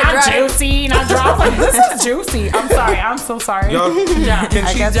 they're they're kind of not dry. juicy, not dry. I was like, this is juicy. I'm sorry. I'm so sorry. Y'all, can I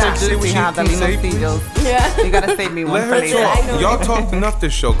she guess just it's juicy, huh? The limoncillos. Yeah. You gotta save me one let for her later. talk? Y'all talked enough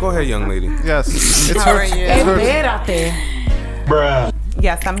this show. Go ahead, young lady. Yes. It's How are you? Espérate.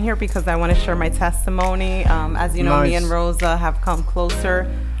 Yes, I'm here because I want to share my testimony. As you know, me Nice. and Rosa have come closer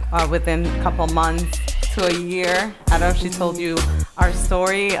within a couple months to a year. I don't know if she told you our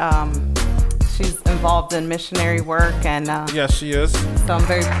story. She's involved in missionary work, and Yes, she is. so I'm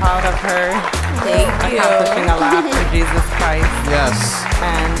very proud of her. Thank you. Accomplishing a lot for Jesus Christ. Yes.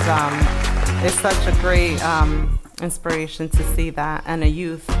 And it's such a great inspiration to see that, and a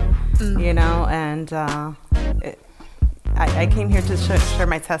youth, you know, and I came here to share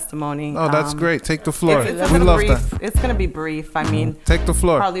my testimony. Oh, that's great. Take the floor. It's We love brief. that. It's gonna be brief. I mean, Take the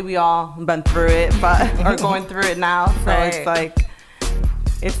floor. probably we all been through it, but are going through it now. So it's like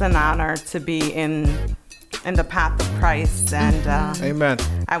it's an honor to be in the path of Christ, and Amen.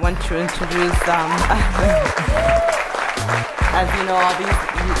 I want to introduce. As you know, all these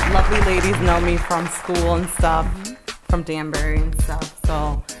lovely ladies know me from school and stuff, from Danbury and stuff.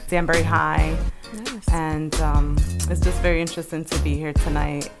 So Danbury High. Nice. And it's just very interesting to be here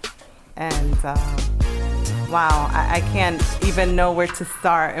tonight. And wow, I can't even know where to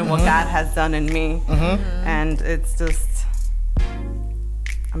start and what God has done in me. And it's just,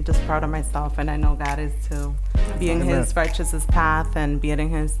 I'm just proud of myself, and I know God is too. Being His righteous path and being in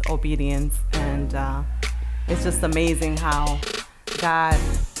His obedience. And it's just amazing how God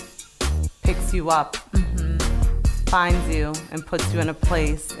picks you up finds you and puts you in a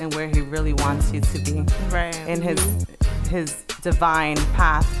place and where he really wants you to be. Right. In his divine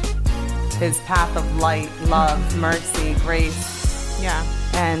path, his path of light, love, mercy, grace. Yeah.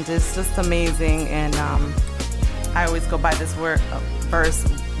 And it's just amazing. And I always go by this verse,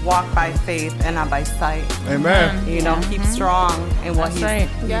 walk by faith and not by sight. Amen. You know, keep strong in what he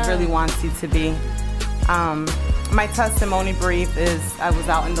really wants you to be. My testimony brief is I was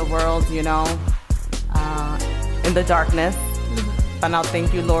out in the world, you know, in the darkness. But now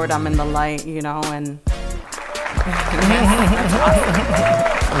thank you, Lord, I'm in the light, you know, and that's awesome.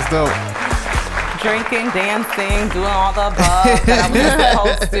 That's dope. Drinking, dancing, doing all the above that I was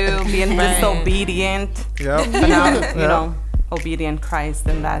supposed to, being disobedient. Yep. But now, you know, obedient Christ,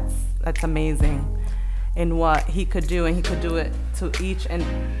 and that's amazing in what he could do, and he could do it to each and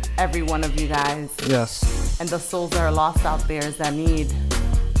every one of you guys. Yes. And the souls that are lost out there that need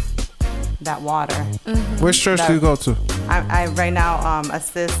that water. Which church do you go to? I right now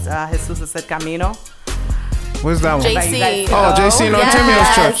assist Jesus es el Camino. Where's that one? JC. Oh, JC and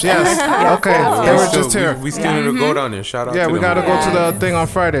Artemio's church. Yes. Okay. They were just here. We still need to go down there. Shout out to them. Yeah, we got to go to the thing on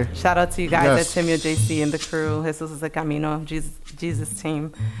Friday. Shout out to you guys at Artemio, JC, and the crew. Jesus es el Camino, Jesus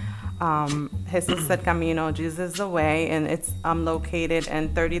team. Jesus es el Camino, Jesus is the way, and it's located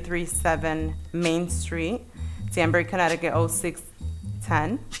in 337 Main Street, Danbury, Connecticut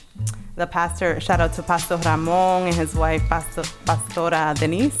 06010. The pastor, shout out to Pastor Ramon and his wife, Pastora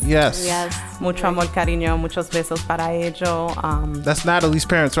Denise. Yes. Mucho amor, cariño, muchos besos para ello. That's Natalie's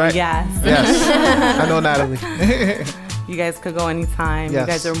parents, right? Yes. I know Natalie. You guys could go anytime. Yes. You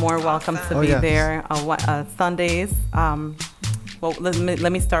guys are more welcome to be there. Sundays. Well,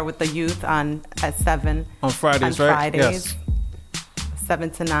 let me start with the youth at 7. On Fridays, right? Yes. 7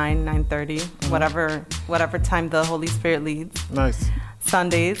 to 9, 9:30, whatever time the Holy Spirit leads. Nice.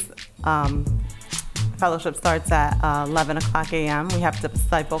 Sundays, fellowship starts at 11 o'clock a.m. We have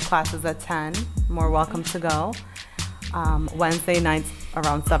disciple classes at 10. More welcome to go. Wednesday nights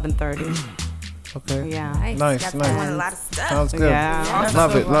around 7:30. Okay. Yeah. Nice. Doing a lot of stuff. Sounds good. Yeah.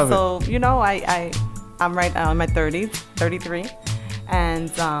 Love it. So, you know, I'm right now in my 30s, 33.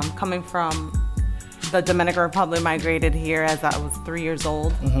 And coming from the Dominican Republic, migrated here as I was 3 years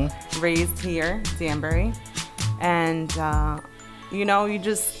old, raised here, Danbury. And, you know, you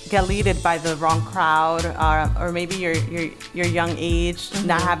just get leaded by the wrong crowd, or maybe your young age,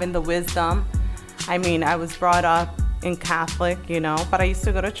 not having the wisdom. I mean, I was brought up in Catholic, you know, but I used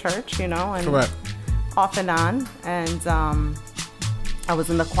to go to church, you know, and Correct. off and on. And I was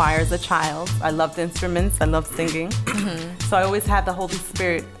in the choir as a child. I loved instruments. I loved singing. So I always had the Holy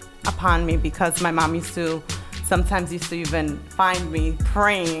Spirit upon me because my mom sometimes used to even find me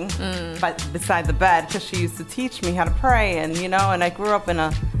praying beside the bed because she used to teach me how to pray. And, you know, and I grew up in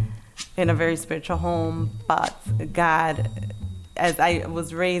a very spiritual home. But God, as I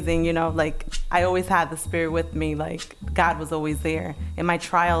was raising, you know, like I always had the Spirit with me. Like God was always there in my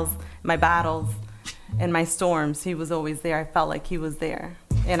trials, my battles, in my storms. He was always there. I felt like he was there.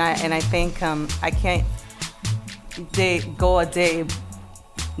 And I think I can't go a day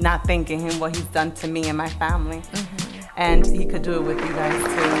not thanking him what he's done to me and my family. And he could do it with you guys too.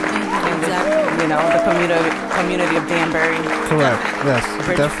 And with, you know, the community of Danbury. Correct. Yes.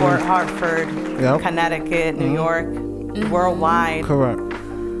 Bridgeport, Definitely. Hartford, Connecticut, New York, worldwide. Correct.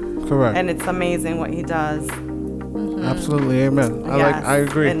 And it's amazing what he does. Absolutely. Amen. I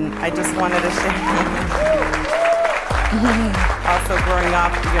agree. And I just wanted to share. Also growing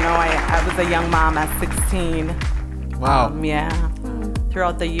up, you know, I was a young mom at 16. Wow. Yeah.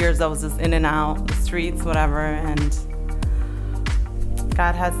 Throughout the years, I was just in and out, the streets, whatever, and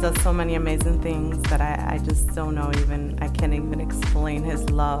God has done so many amazing things that I just don't know I can't even explain his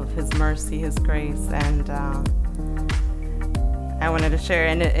love, his mercy, his grace, and I wanted to share,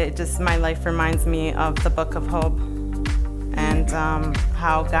 and it just, my life reminds me of the Book of Hope, and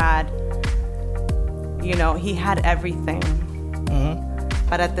how God, you know, he had everything,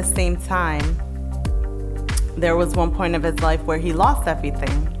 but at the same time, there was one point of his life where he lost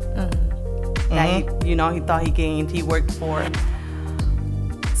everything that he thought he gained, he worked for.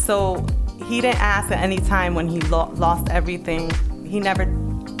 So he didn't ask at any time when he lost everything. He never,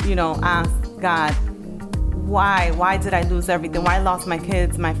 you know, asked God, why did I lose everything? Why I lost my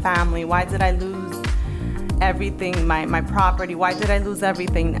kids, my family? Why did I lose everything, my property? Why did I lose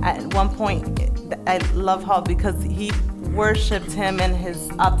everything? At one point, I love how, because he worshiped him in his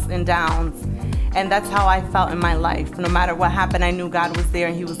ups and downs. And that's how I felt in my life. No matter what happened, I knew God was there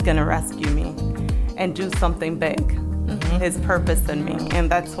and he was gonna rescue me and do something big, his purpose in me. And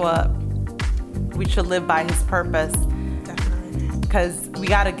that's what we should live by, his purpose. Because we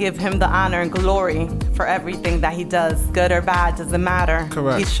gotta give him the honor and glory for everything that he does, good or bad, doesn't matter.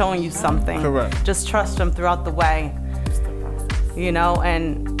 Correct. He's showing you something. Correct. Just trust him throughout the way. You know,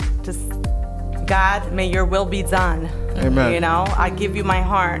 and just, God, may your will be done. Amen. You know, I give you my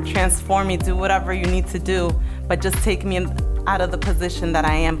heart, transform me, do whatever you need to do, but just take me out of the position that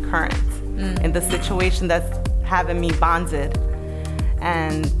I am current, in the situation that's having me bonded.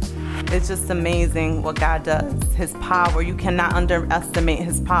 And it's just amazing what God does. His power, you cannot underestimate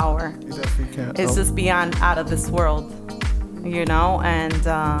his power. You definitely can't. It's just beyond out of this world, you know. And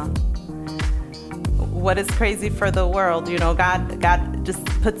what is crazy for the world, you know, God just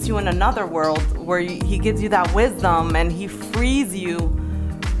puts you in another world where he gives you that wisdom, and he frees you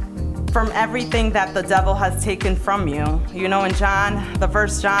from everything that the devil has taken from you. You know, in the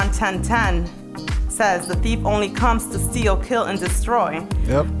verse John 10:10 says, the thief only comes to steal, kill, and destroy.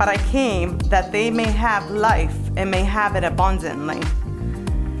 Yep. But I came that they may have life and may have it abundantly.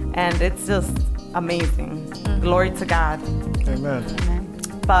 And it's just amazing. Glory to God. Amen.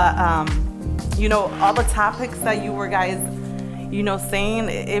 But, you know, all the topics that you were guys, you know, saying,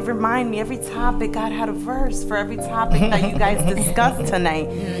 it reminded me, every topic, God had a verse for every topic that you guys discussed tonight.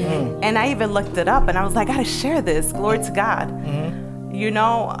 And I even looked it up, and I was like, I gotta share this. Glory to God. You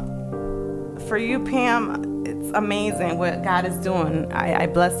know, for you, Pam, it's amazing what God is doing. I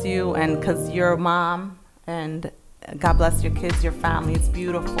bless you, and because you're a mom, and God bless your kids, your family. It's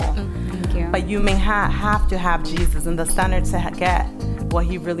beautiful. Thank you. But you may have to have Jesus in the center to get what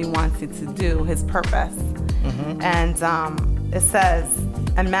he really wants you to do, his purpose. And it says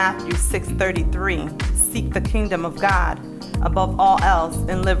in Matthew 6:33, seek the kingdom of God above all else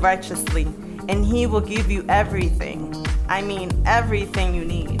and live righteously, and he will give you everything. I mean, everything you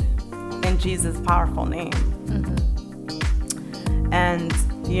need in Jesus' powerful name. And,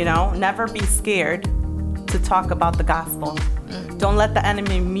 you know, never be scared to talk about the gospel. Don't let the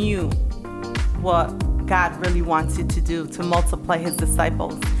enemy mute what God really wants you to do, to multiply his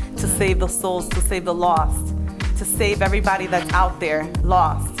disciples, to save the souls, to save the lost, to save everybody that's out there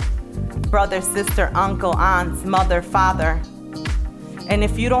lost. Brother, sister, uncle, aunts, mother, father. And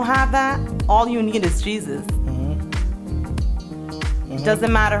if you don't have that, all you need is Jesus.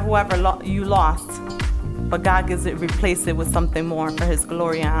 Doesn't matter whoever you lost, but God gives it, replace it with something more for his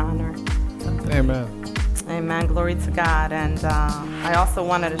glory and honor. Amen. Amen. Glory to God. And I also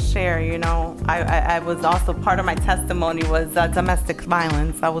wanted to share, you know, I was also, part of my testimony was domestic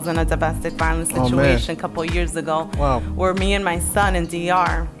violence. I was in a domestic violence situation a couple years ago. Wow. Where me and my son in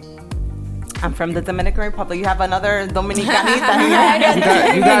DR, I'm from the Dominican Republic. You have another Dominicanita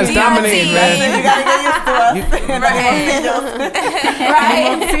here. You guys dominating, man. You gotta get used to us.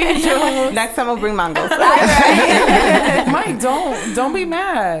 Right. Next time I'll bring mangoes. Mike, don't be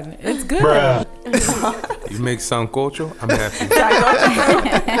mad. It's good. You make sancocho, I'm happy.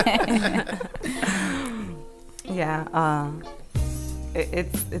 Yeah,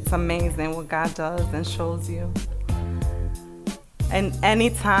 it's amazing what God does and shows you. And any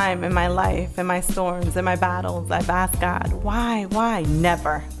time in my life, in my storms, in my battles, I've asked God, why?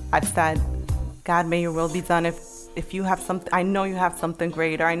 Never. I've said, God, may your will be done. If you have something, I know you have something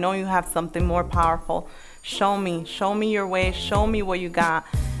greater. I know you have something more powerful. Show me your way. Show me what you got.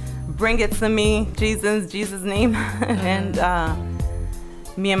 Bring it to me, Jesus' name. And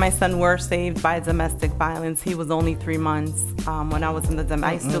me and my son were saved by domestic violence. He was only 3 months when I was in the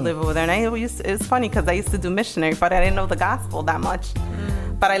I used to live over there. And it was funny because I used to do missionary, but I didn't know the gospel that much.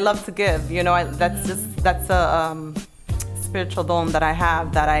 But I love to give. You know, that's a spiritual dome that I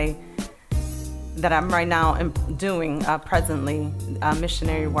have that I'm right now doing presently,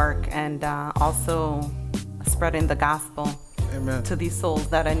 missionary work, and also spreading the gospel. Amen. To these souls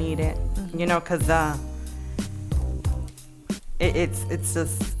that I need it. You know, because it's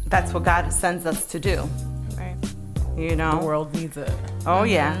just, that's what God sends us to do. Right. You know? The world needs it. Oh,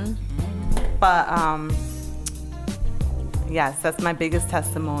 yeah. But, yes, that's my biggest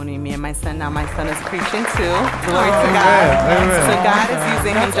testimony. Me and my son, now my son is preaching too. Glory to God. Amen. So God is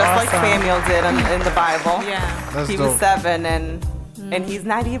using him just like awesome. Samuel did in the Bible. Yeah. That's He dope. was 7 and he's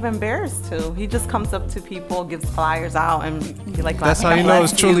not even embarrassed to. He just comes up to people, gives flyers out, and he like. That's how God you know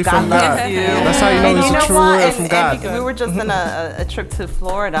bless it's truly you, from bless God. you. That's how you know And it's you a know true what? word And- from and God. we were just in a trip to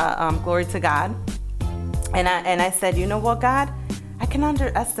Florida. Glory to God. And I said, you know what, God, I can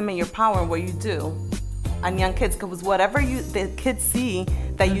underestimate your power in what you do on young kids, because whatever the kids see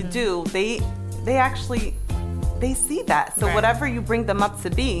that you do, they actually see that. So whatever you bring them up to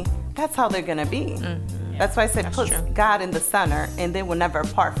be, that's how they're gonna be. That's why I said put God in the center, and they will never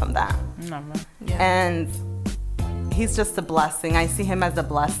apart from that. Never. Yeah. And he's just a blessing. I see him as a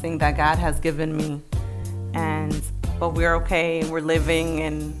blessing that God has given me. But we're okay. We're living,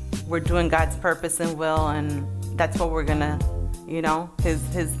 and we're doing God's purpose and will, and that's what we're gonna,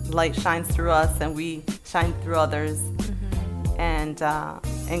 His light shines through us, and we shine through others, and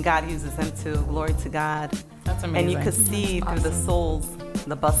God uses him too. Glory to God. That's amazing. And you could see through the souls,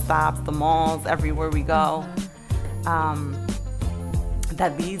 the bus stops, the malls, everywhere we go,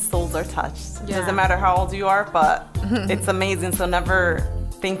 that these souls are touched. Yeah. Doesn't matter how old you are, but it's amazing. So never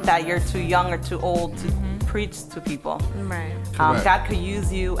think that you're too young or too old to preach to people. Right. God could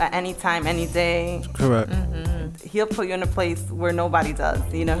use you at any time, any day. Correct. He'll put you in a place where nobody does.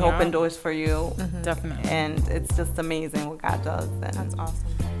 He'll open doors for you. Definitely. And it's just amazing what God does. And that's awesome.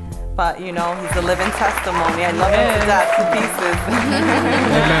 But he's a living testimony. I love him to death, to pieces.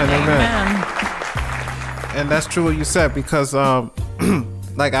 Amen. And that's true what you said, because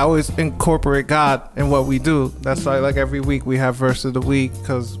like I always incorporate God in what we do. That's why like every week we have verse of the week,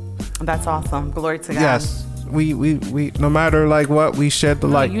 because that's awesome. Glory to God. Yes. We no matter like what, we shed the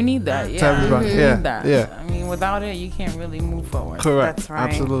light. You need that, to everybody. You Yeah, need that. yeah. I mean, without it, you can't really move forward. Correct. That's right.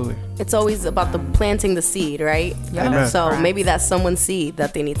 Absolutely. It's always about the planting the seed, right? Yeah, that's so correct. maybe that's someone's seed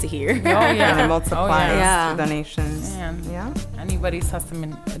that they need to hear. Oh yeah, And it multiplies Yeah. to the nations. Man, Yeah. anybody's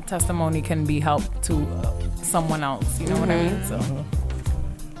testimony can be help to someone else. You know what I mean? So.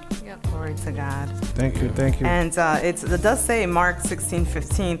 Glory to God. Thank you. And it does say Mark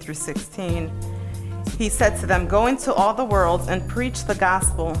 16:15 through 16. He said to them, "Go into all the world and preach the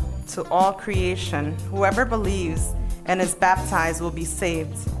gospel to all creation. Whoever believes and is baptized will be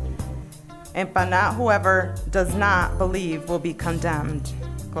saved, but not whoever does not believe will be condemned."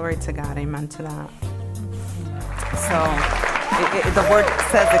 Glory to God. Amen to that. So the word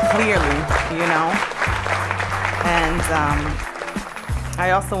says it clearly, And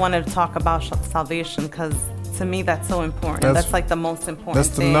I also wanted to talk about salvation, because to me that's so important. That's like the most important That's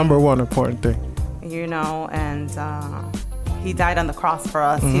the thing. number one important thing. And he died on the cross for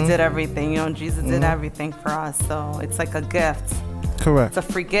us. He did everything. Jesus did everything for us. So it's like a gift. Correct. It's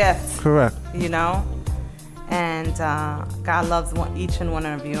a free gift. Correct. And God loves each and one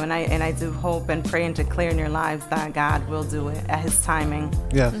of you. And I do hope and pray and declare in your lives that God will do it at his timing.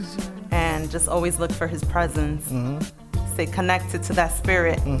 Yes. And just always look for his presence. Stay connected to that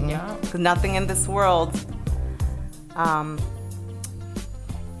spirit. Yeah. Because nothing in this world can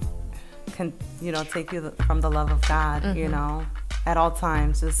take you from the love of God. At all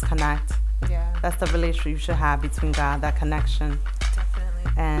times, just connect. Yeah. That's the relationship you should have between God, that connection.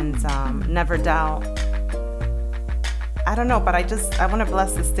 Definitely. And never doubt. I don't know, but I want to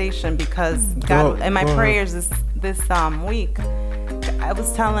bless the station, because God, in my prayers this week, I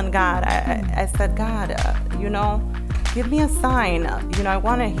was telling God, I said, God, give me a sign. I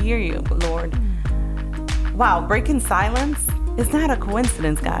want to hear you, Lord. Wow, breaking silence is not a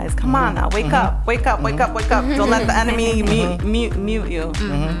coincidence, guys. Come on now, wake up. Don't let the enemy mute you.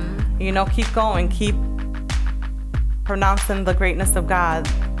 Keep going, keep pronouncing the greatness of God,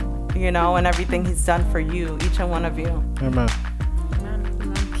 and everything he's done for you, each and one of you. Amen.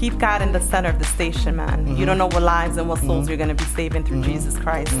 Keep God in the center of the station, man. You don't know what lives and what souls you're going to be saving through Jesus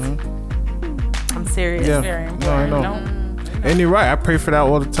Christ. I'm serious. Yeah. Very important. No, I know. And you're right. I pray for that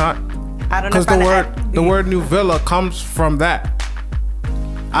all the time. I don't know Because the word New Villa comes from that.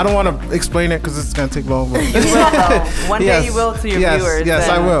 I don't want to explain it because it's going to take long. You will, though. One day you will to your viewers. Yes,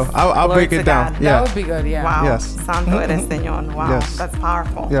 I will. I'll break it down. God. Yeah. That would be good, yeah. Wow. Yes. Santo eres Señor. Wow. Yes. That's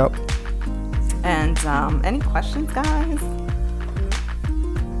powerful. Yep. And any questions, guys?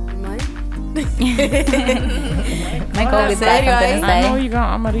 Michael, we've got something to I know say. you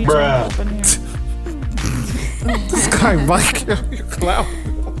got Amarillo open here. This guy, Mike, you clown.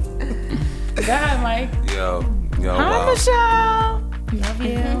 Go ahead, Mike. Yo, Hi, wow. Michelle. Love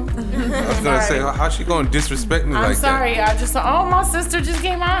you. I was gonna say, how's she gonna disrespect me I'm like sorry. I just thought, my sister just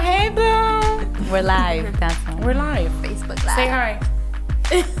came out. Hey, boo. We're live. That's all. We're live. Facebook Live. Say hi.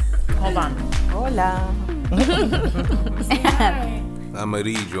 Hold on. Hola. Say hi. that?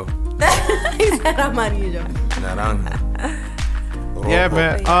 Amarillo, He said amarillo. naranja. Yeah,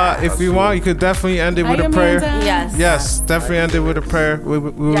 man. If you want, you could definitely end it with a prayer. Yes. Yes, definitely end it with a prayer. We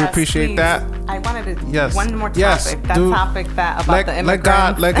would Yes, appreciate please. that. I wanted to Yes. one more topic. Yes, That do- topic that about the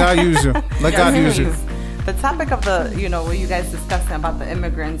immigrants. Let God use you. Let God use you. Please. The topic of the, what you guys discussing about the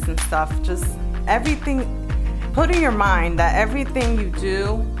immigrants and stuff, just everything, put in your mind that everything you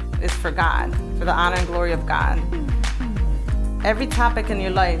do is for God, for the honor and glory of God. Every topic in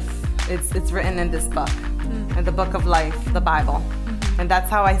your life, it's written in this book, in the book of life, the Bible. And that's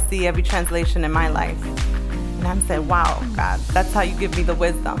how I see every translation in my life. And I'm saying, wow, God, that's how you give me the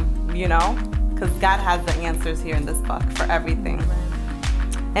wisdom, Because God has the answers here in this book for everything.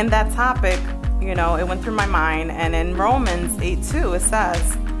 And that topic, it went through my mind. And in Romans 8:2, it says,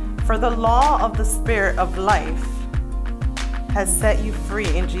 For the law of the Spirit of life has set you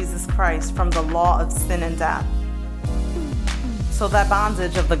free in Jesus Christ from the law of sin and death. So that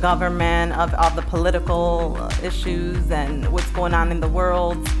bondage of the government, of the political issues and what's going on in the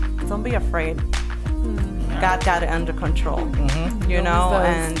world, don't be afraid. God got it under control, you know,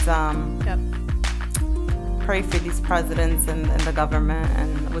 and pray for these presidents and the government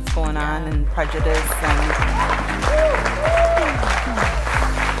and what's going on and prejudice and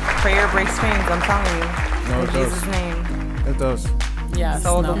prayer breaks chains, I'm telling you, in Jesus' name. It does. Yeah.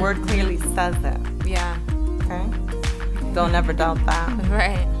 So the word clearly says it. Yeah. Okay. Don't ever doubt that.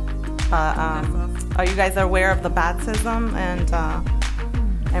 Right. Are you guys aware of the baptism and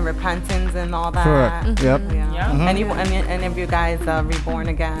repentance and all that? Correct. Yep. Yeah. Any of you guys reborn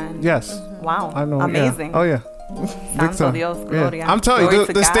again? Yes. Wow. I know. Amazing. Yeah. Oh yeah. Big Santo time. Dios, Gloria. Yeah. I'm telling Glory you,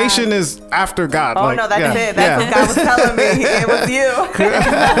 to the God. station is after God. Oh, no, that's it. That's what God was telling me. It was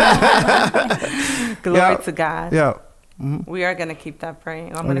you. Glory to God. Yeah. We are going to keep that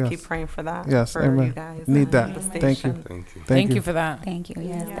praying. I'm going to keep praying for that. Yes, for amen. you guys. Need that. The Thank you. station. Thank you for that. Thank you.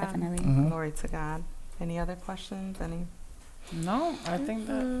 Yes, definitely. Glory to God. Any other questions? Any? No, I think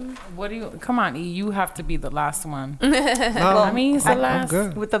that. What do you? Come on, E. You have to be the last one. Well, I mean, he's the last.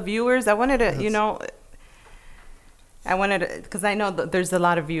 With the viewers, I wanted to, because I know that there's a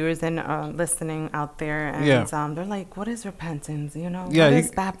lot of viewers and listening out there, and they're like, "What is repentance? What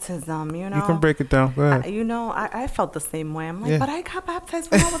is baptism? You can break it down. Go ahead. I felt the same way. I'm like, but I got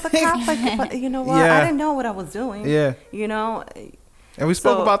baptized when I was a Catholic. But you know what? I didn't know what I was doing. Yeah. And we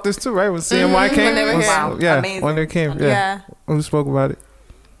spoke about this too, right? When CMY came, when they were here. Wow, amazing. When they came, we spoke about it.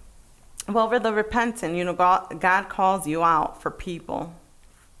 Well, for the repentant, God calls you out for people,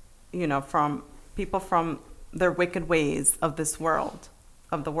 from their wicked ways of this world,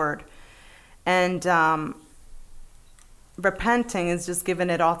 of the word. And repenting is just giving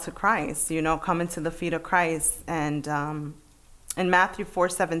it all to Christ, coming to the feet of Christ. And in Matthew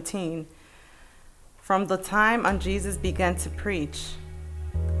 4:17, from the time on Jesus began to preach,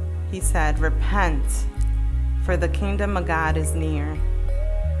 he said, repent, for the kingdom of God is near.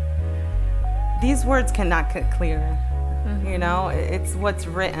 These words cannot get clearer. It's what's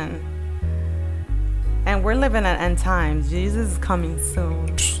written. And we're living at end times. Jesus is coming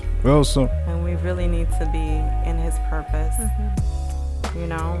soon. Real soon. And we really need to be in his purpose,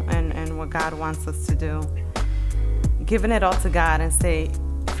 and what God wants us to do. Giving it all to God and say,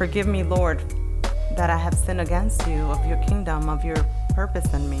 forgive me, Lord, that I have sinned against you, of your kingdom, of your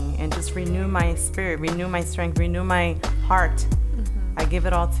purpose in me, and just renew my spirit, renew my strength, renew my heart. I give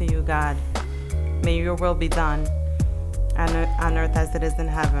it all to you, God. May your will be done on earth as it is in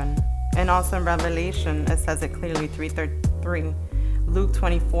heaven. And also in Revelation, it says it clearly, 3:3, Luke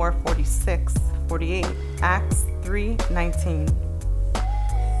 24:46, 48, Acts 3:19.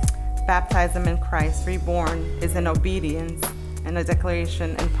 Baptism in Christ, reborn, is an obedience and a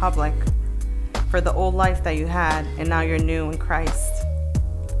declaration in public for the old life that you had, and now you're new in Christ.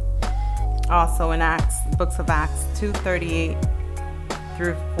 Also in books of Acts 2:38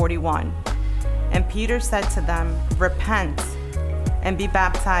 through 41. And Peter said to them, repent and be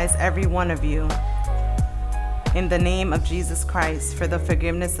baptized, every one of you, in the name of Jesus Christ for the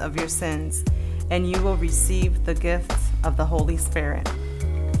forgiveness of your sins, and you will receive the gift of the Holy Spirit.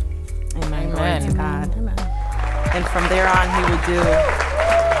 Amen. Glory to God. Amen. And from there on, he will do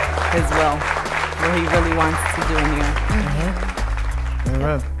his will, what he really wants to do in you.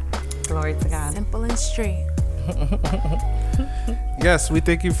 Amen. Glory to God. Simple and straight. Yes, we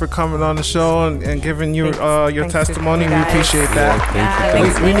thank you for coming on the show and giving your testimony. We appreciate that.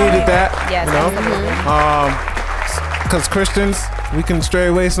 We needed that. Yes, because Christians, we can stray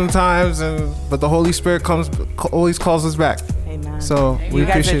away sometimes, but the Holy Spirit always calls us back. Amen. So we you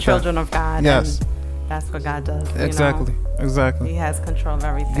guys appreciate are children of God. Yes, and that's what God does. Exactly. He has control of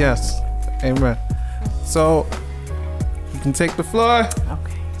everything. Yes. Amen. So you can take the floor.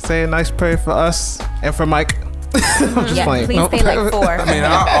 Okay. Say a nice prayer for us and for Mike. I'm just playing. Please stay like 4.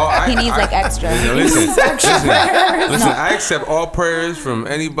 I mean, he needs like extra. Listen, I accept all prayers from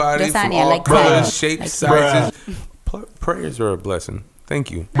anybody, from all like colors, shapes, sizes. Prayers are a blessing. Thank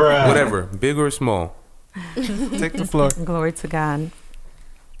you. Whatever, big or small. Take the floor. Glory to God.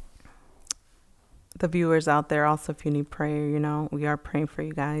 The viewers out there, also, if you need prayer, we are praying for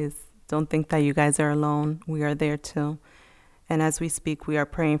you guys. Don't think that you guys are alone. We are there too. And as we speak, we are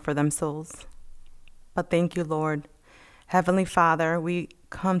praying for them souls. But thank you, Lord. Heavenly Father, we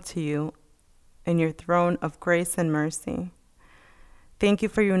come to you in your throne of grace and mercy. Thank you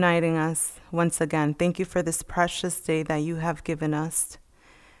for uniting us once again. Thank you for this precious day that you have given us.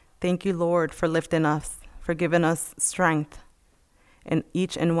 Thank you, Lord, for lifting us, for giving us strength, in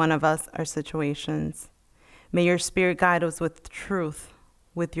each and one of us, our situations. May your Spirit guide us with truth,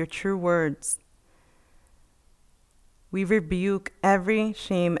 with your true words. We rebuke every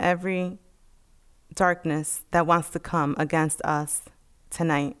shame, every darkness that wants to come against us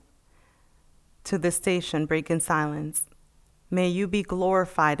tonight. To this station, Breaking Silence. May you be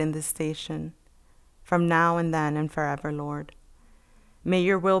glorified in this station from now and then and forever, Lord. May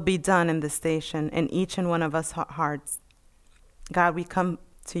your will be done in this station in each and one of us hearts. God, we come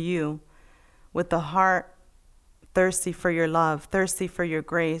to you with the heart thirsty for your love, thirsty for your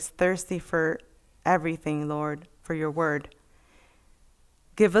grace, thirsty for everything, Lord, for your word.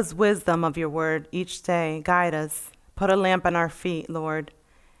 Give us wisdom of your word each day. Guide us. Put a lamp on our feet, Lord,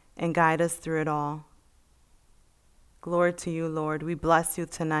 and guide us through it all. Glory to you, Lord. We bless you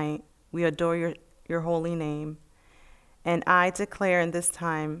tonight. We adore your holy name. And I declare in this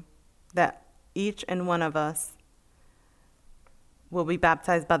time that each and one of us will be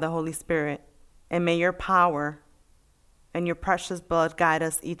baptized by the Holy Spirit. And may your power and your precious blood guide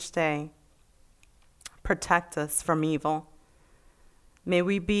us each day. Protect us from evil. May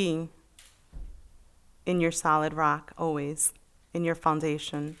we be in your solid rock always, in your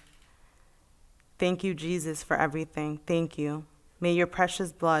foundation. Thank you, Jesus, for everything. Thank you. May your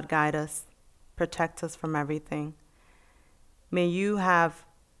precious blood guide us, protect us from everything. May you have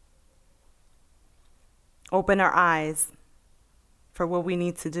opened our eyes for what we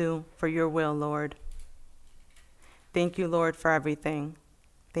need to do for your will, Lord. Thank you, Lord, for everything.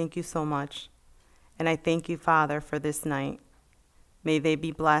 Thank you so much. And I thank you, Father, for this night. May they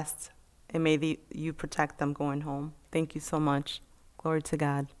be blessed, and may you protect them going home. Thank you so much. Glory to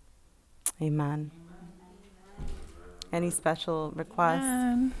God. Amen. Any special requests?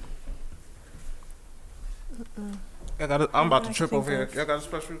 I'm about to trip over here. Y'all got a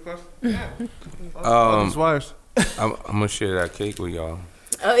special request? Yeah. These wires. I'm gonna share that cake with y'all.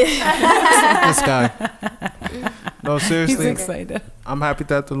 Oh yeah. This guy. No, seriously. He's excited. I'm happy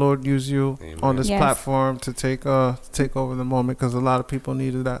that the Lord used you on this platform to take over the moment, because a lot of people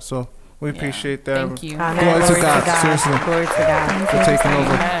needed that. So we appreciate that. Thank you. Glory to God. Seriously. Glory to God. For taking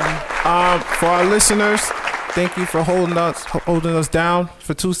over. For our listeners, thank you for holding us down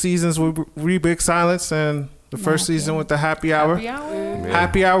for 2 seasons with Big Silence, and the first season with the Happy Hour.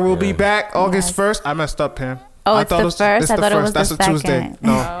 Happy Hour will be back August 1st. I messed up, Pam. Oh, it's the first? I thought it was the second. That's a Tuesday.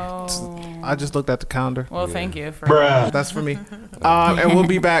 Oh. No, I just looked at the calendar. Well, thank you for That's for me. And we'll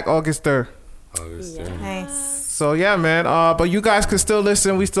be back August 3rd. Nice. So yeah, man. But you guys can still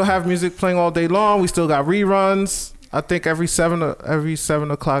listen. We still have music playing all day long. We still got reruns. I think every 7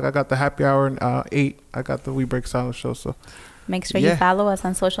 o'clock I got the Happy Hour, and 8 I got the We Break Silence show. So make sure you follow us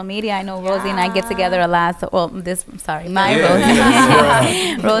on social media. I know Rosie and I get together a lot. So, Rosie.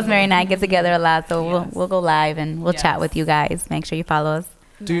 Rosemary and I get together a lot. So we'll go live and we'll chat with you guys. Make sure you follow us.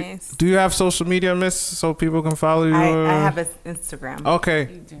 Do you have social media, Miss, so people can follow you? I have an Instagram. Okay.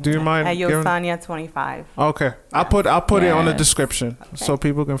 Do you mind? At Yosania25. Okay. I'll put it on the description so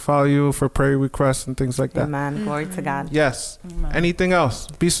people can follow you for prayer requests and things like that. Amen. Glory to God. Yes. Anything else?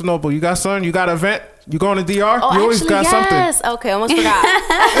 Be so noble. You got something? You got an event? You going to DR? Oh, you always got something. Okay, almost forgot.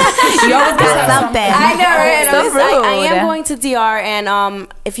 You always got something. I know, right? So rude. I am going to DR, and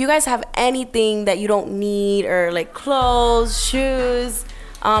if you guys have anything that you don't need, or like clothes, shoes,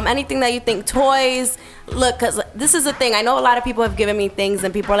 anything that you think, toys, look, because this is the thing. I know a lot of people have given me things,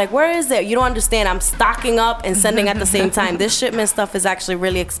 and people are like, where is it? You don't understand. I'm stocking up and sending at the same time. This shipment stuff is actually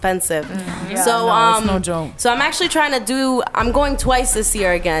really expensive. It's no joke. So I'm actually trying to I'm going twice this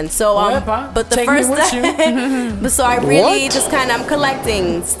year again. So but the Take first me with you. so I really just I'm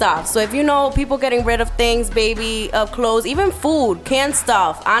collecting stuff. So if you know people getting rid of things, baby clothes, even food, canned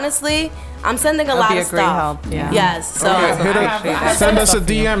stuff, honestly, I'm sending a lot of great stuff. help. Yeah. Yes. So send us a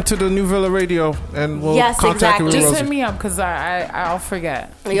DM to the New Villa Radio, and we'll contact you with Just Rosie. hit me up, because I'll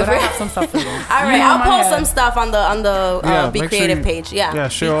forget. But I have some stuff for you. All right, I'll post some stuff on the Be make Creative sure page. Yeah.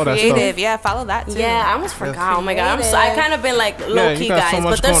 Share all that stuff. Creative, yeah, follow that too. Yeah, I almost forgot. Oh my God, I kind of been like low key, got so guys,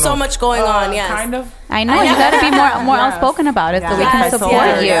 much but there's going so on. much going on. Yes. Kind of. I know. You got to be more outspoken about it so we can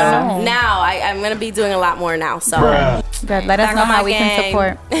support you. Now I'm gonna be doing a lot more now. So good. Let us know how we can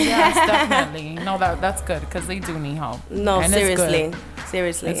support. Yes, definitely. No, that's good, because they do need help. No, and seriously.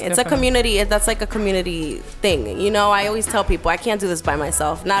 It's a community. That's like a community thing. You know, I always tell people I can't do this by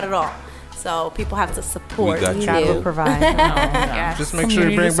myself. Not at all. So people have to support you. God will provide. Just make sure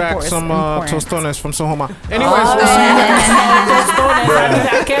you bring back some tostones from Sohoma. Anyways,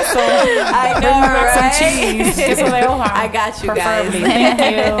 I know, right? Some cheese. I got you guys.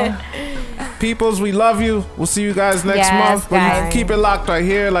 Thank you. Peoples, we love you. We'll see you guys next month. But you keep it locked right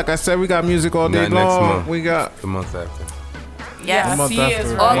here. Like I said, we got music all day long. Next month. We got the month after. Yes, A month he after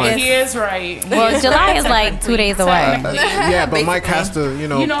is Mike. right. He is right. Well, July is like 2 days away. Yeah, but Mike has to, You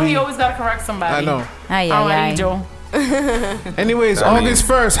know, be, he always gotta correct somebody. I know. Ay, All ay, right, ay. Joe. Anyways, I mean- August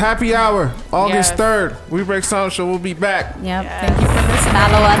 1st, happy hour. August Yes. 3rd, We Break Sound Show will be back. Yep. Thank you for listening.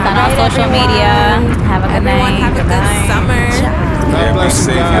 Follow us on our social media. Have a good Everyone night. have a good summer. God Yeah, be bless you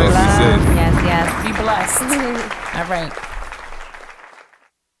safe, guys. yes, be safe. Yes, yes. Be blessed. All right.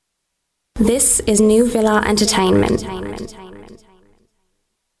 This is New Villa Entertainment.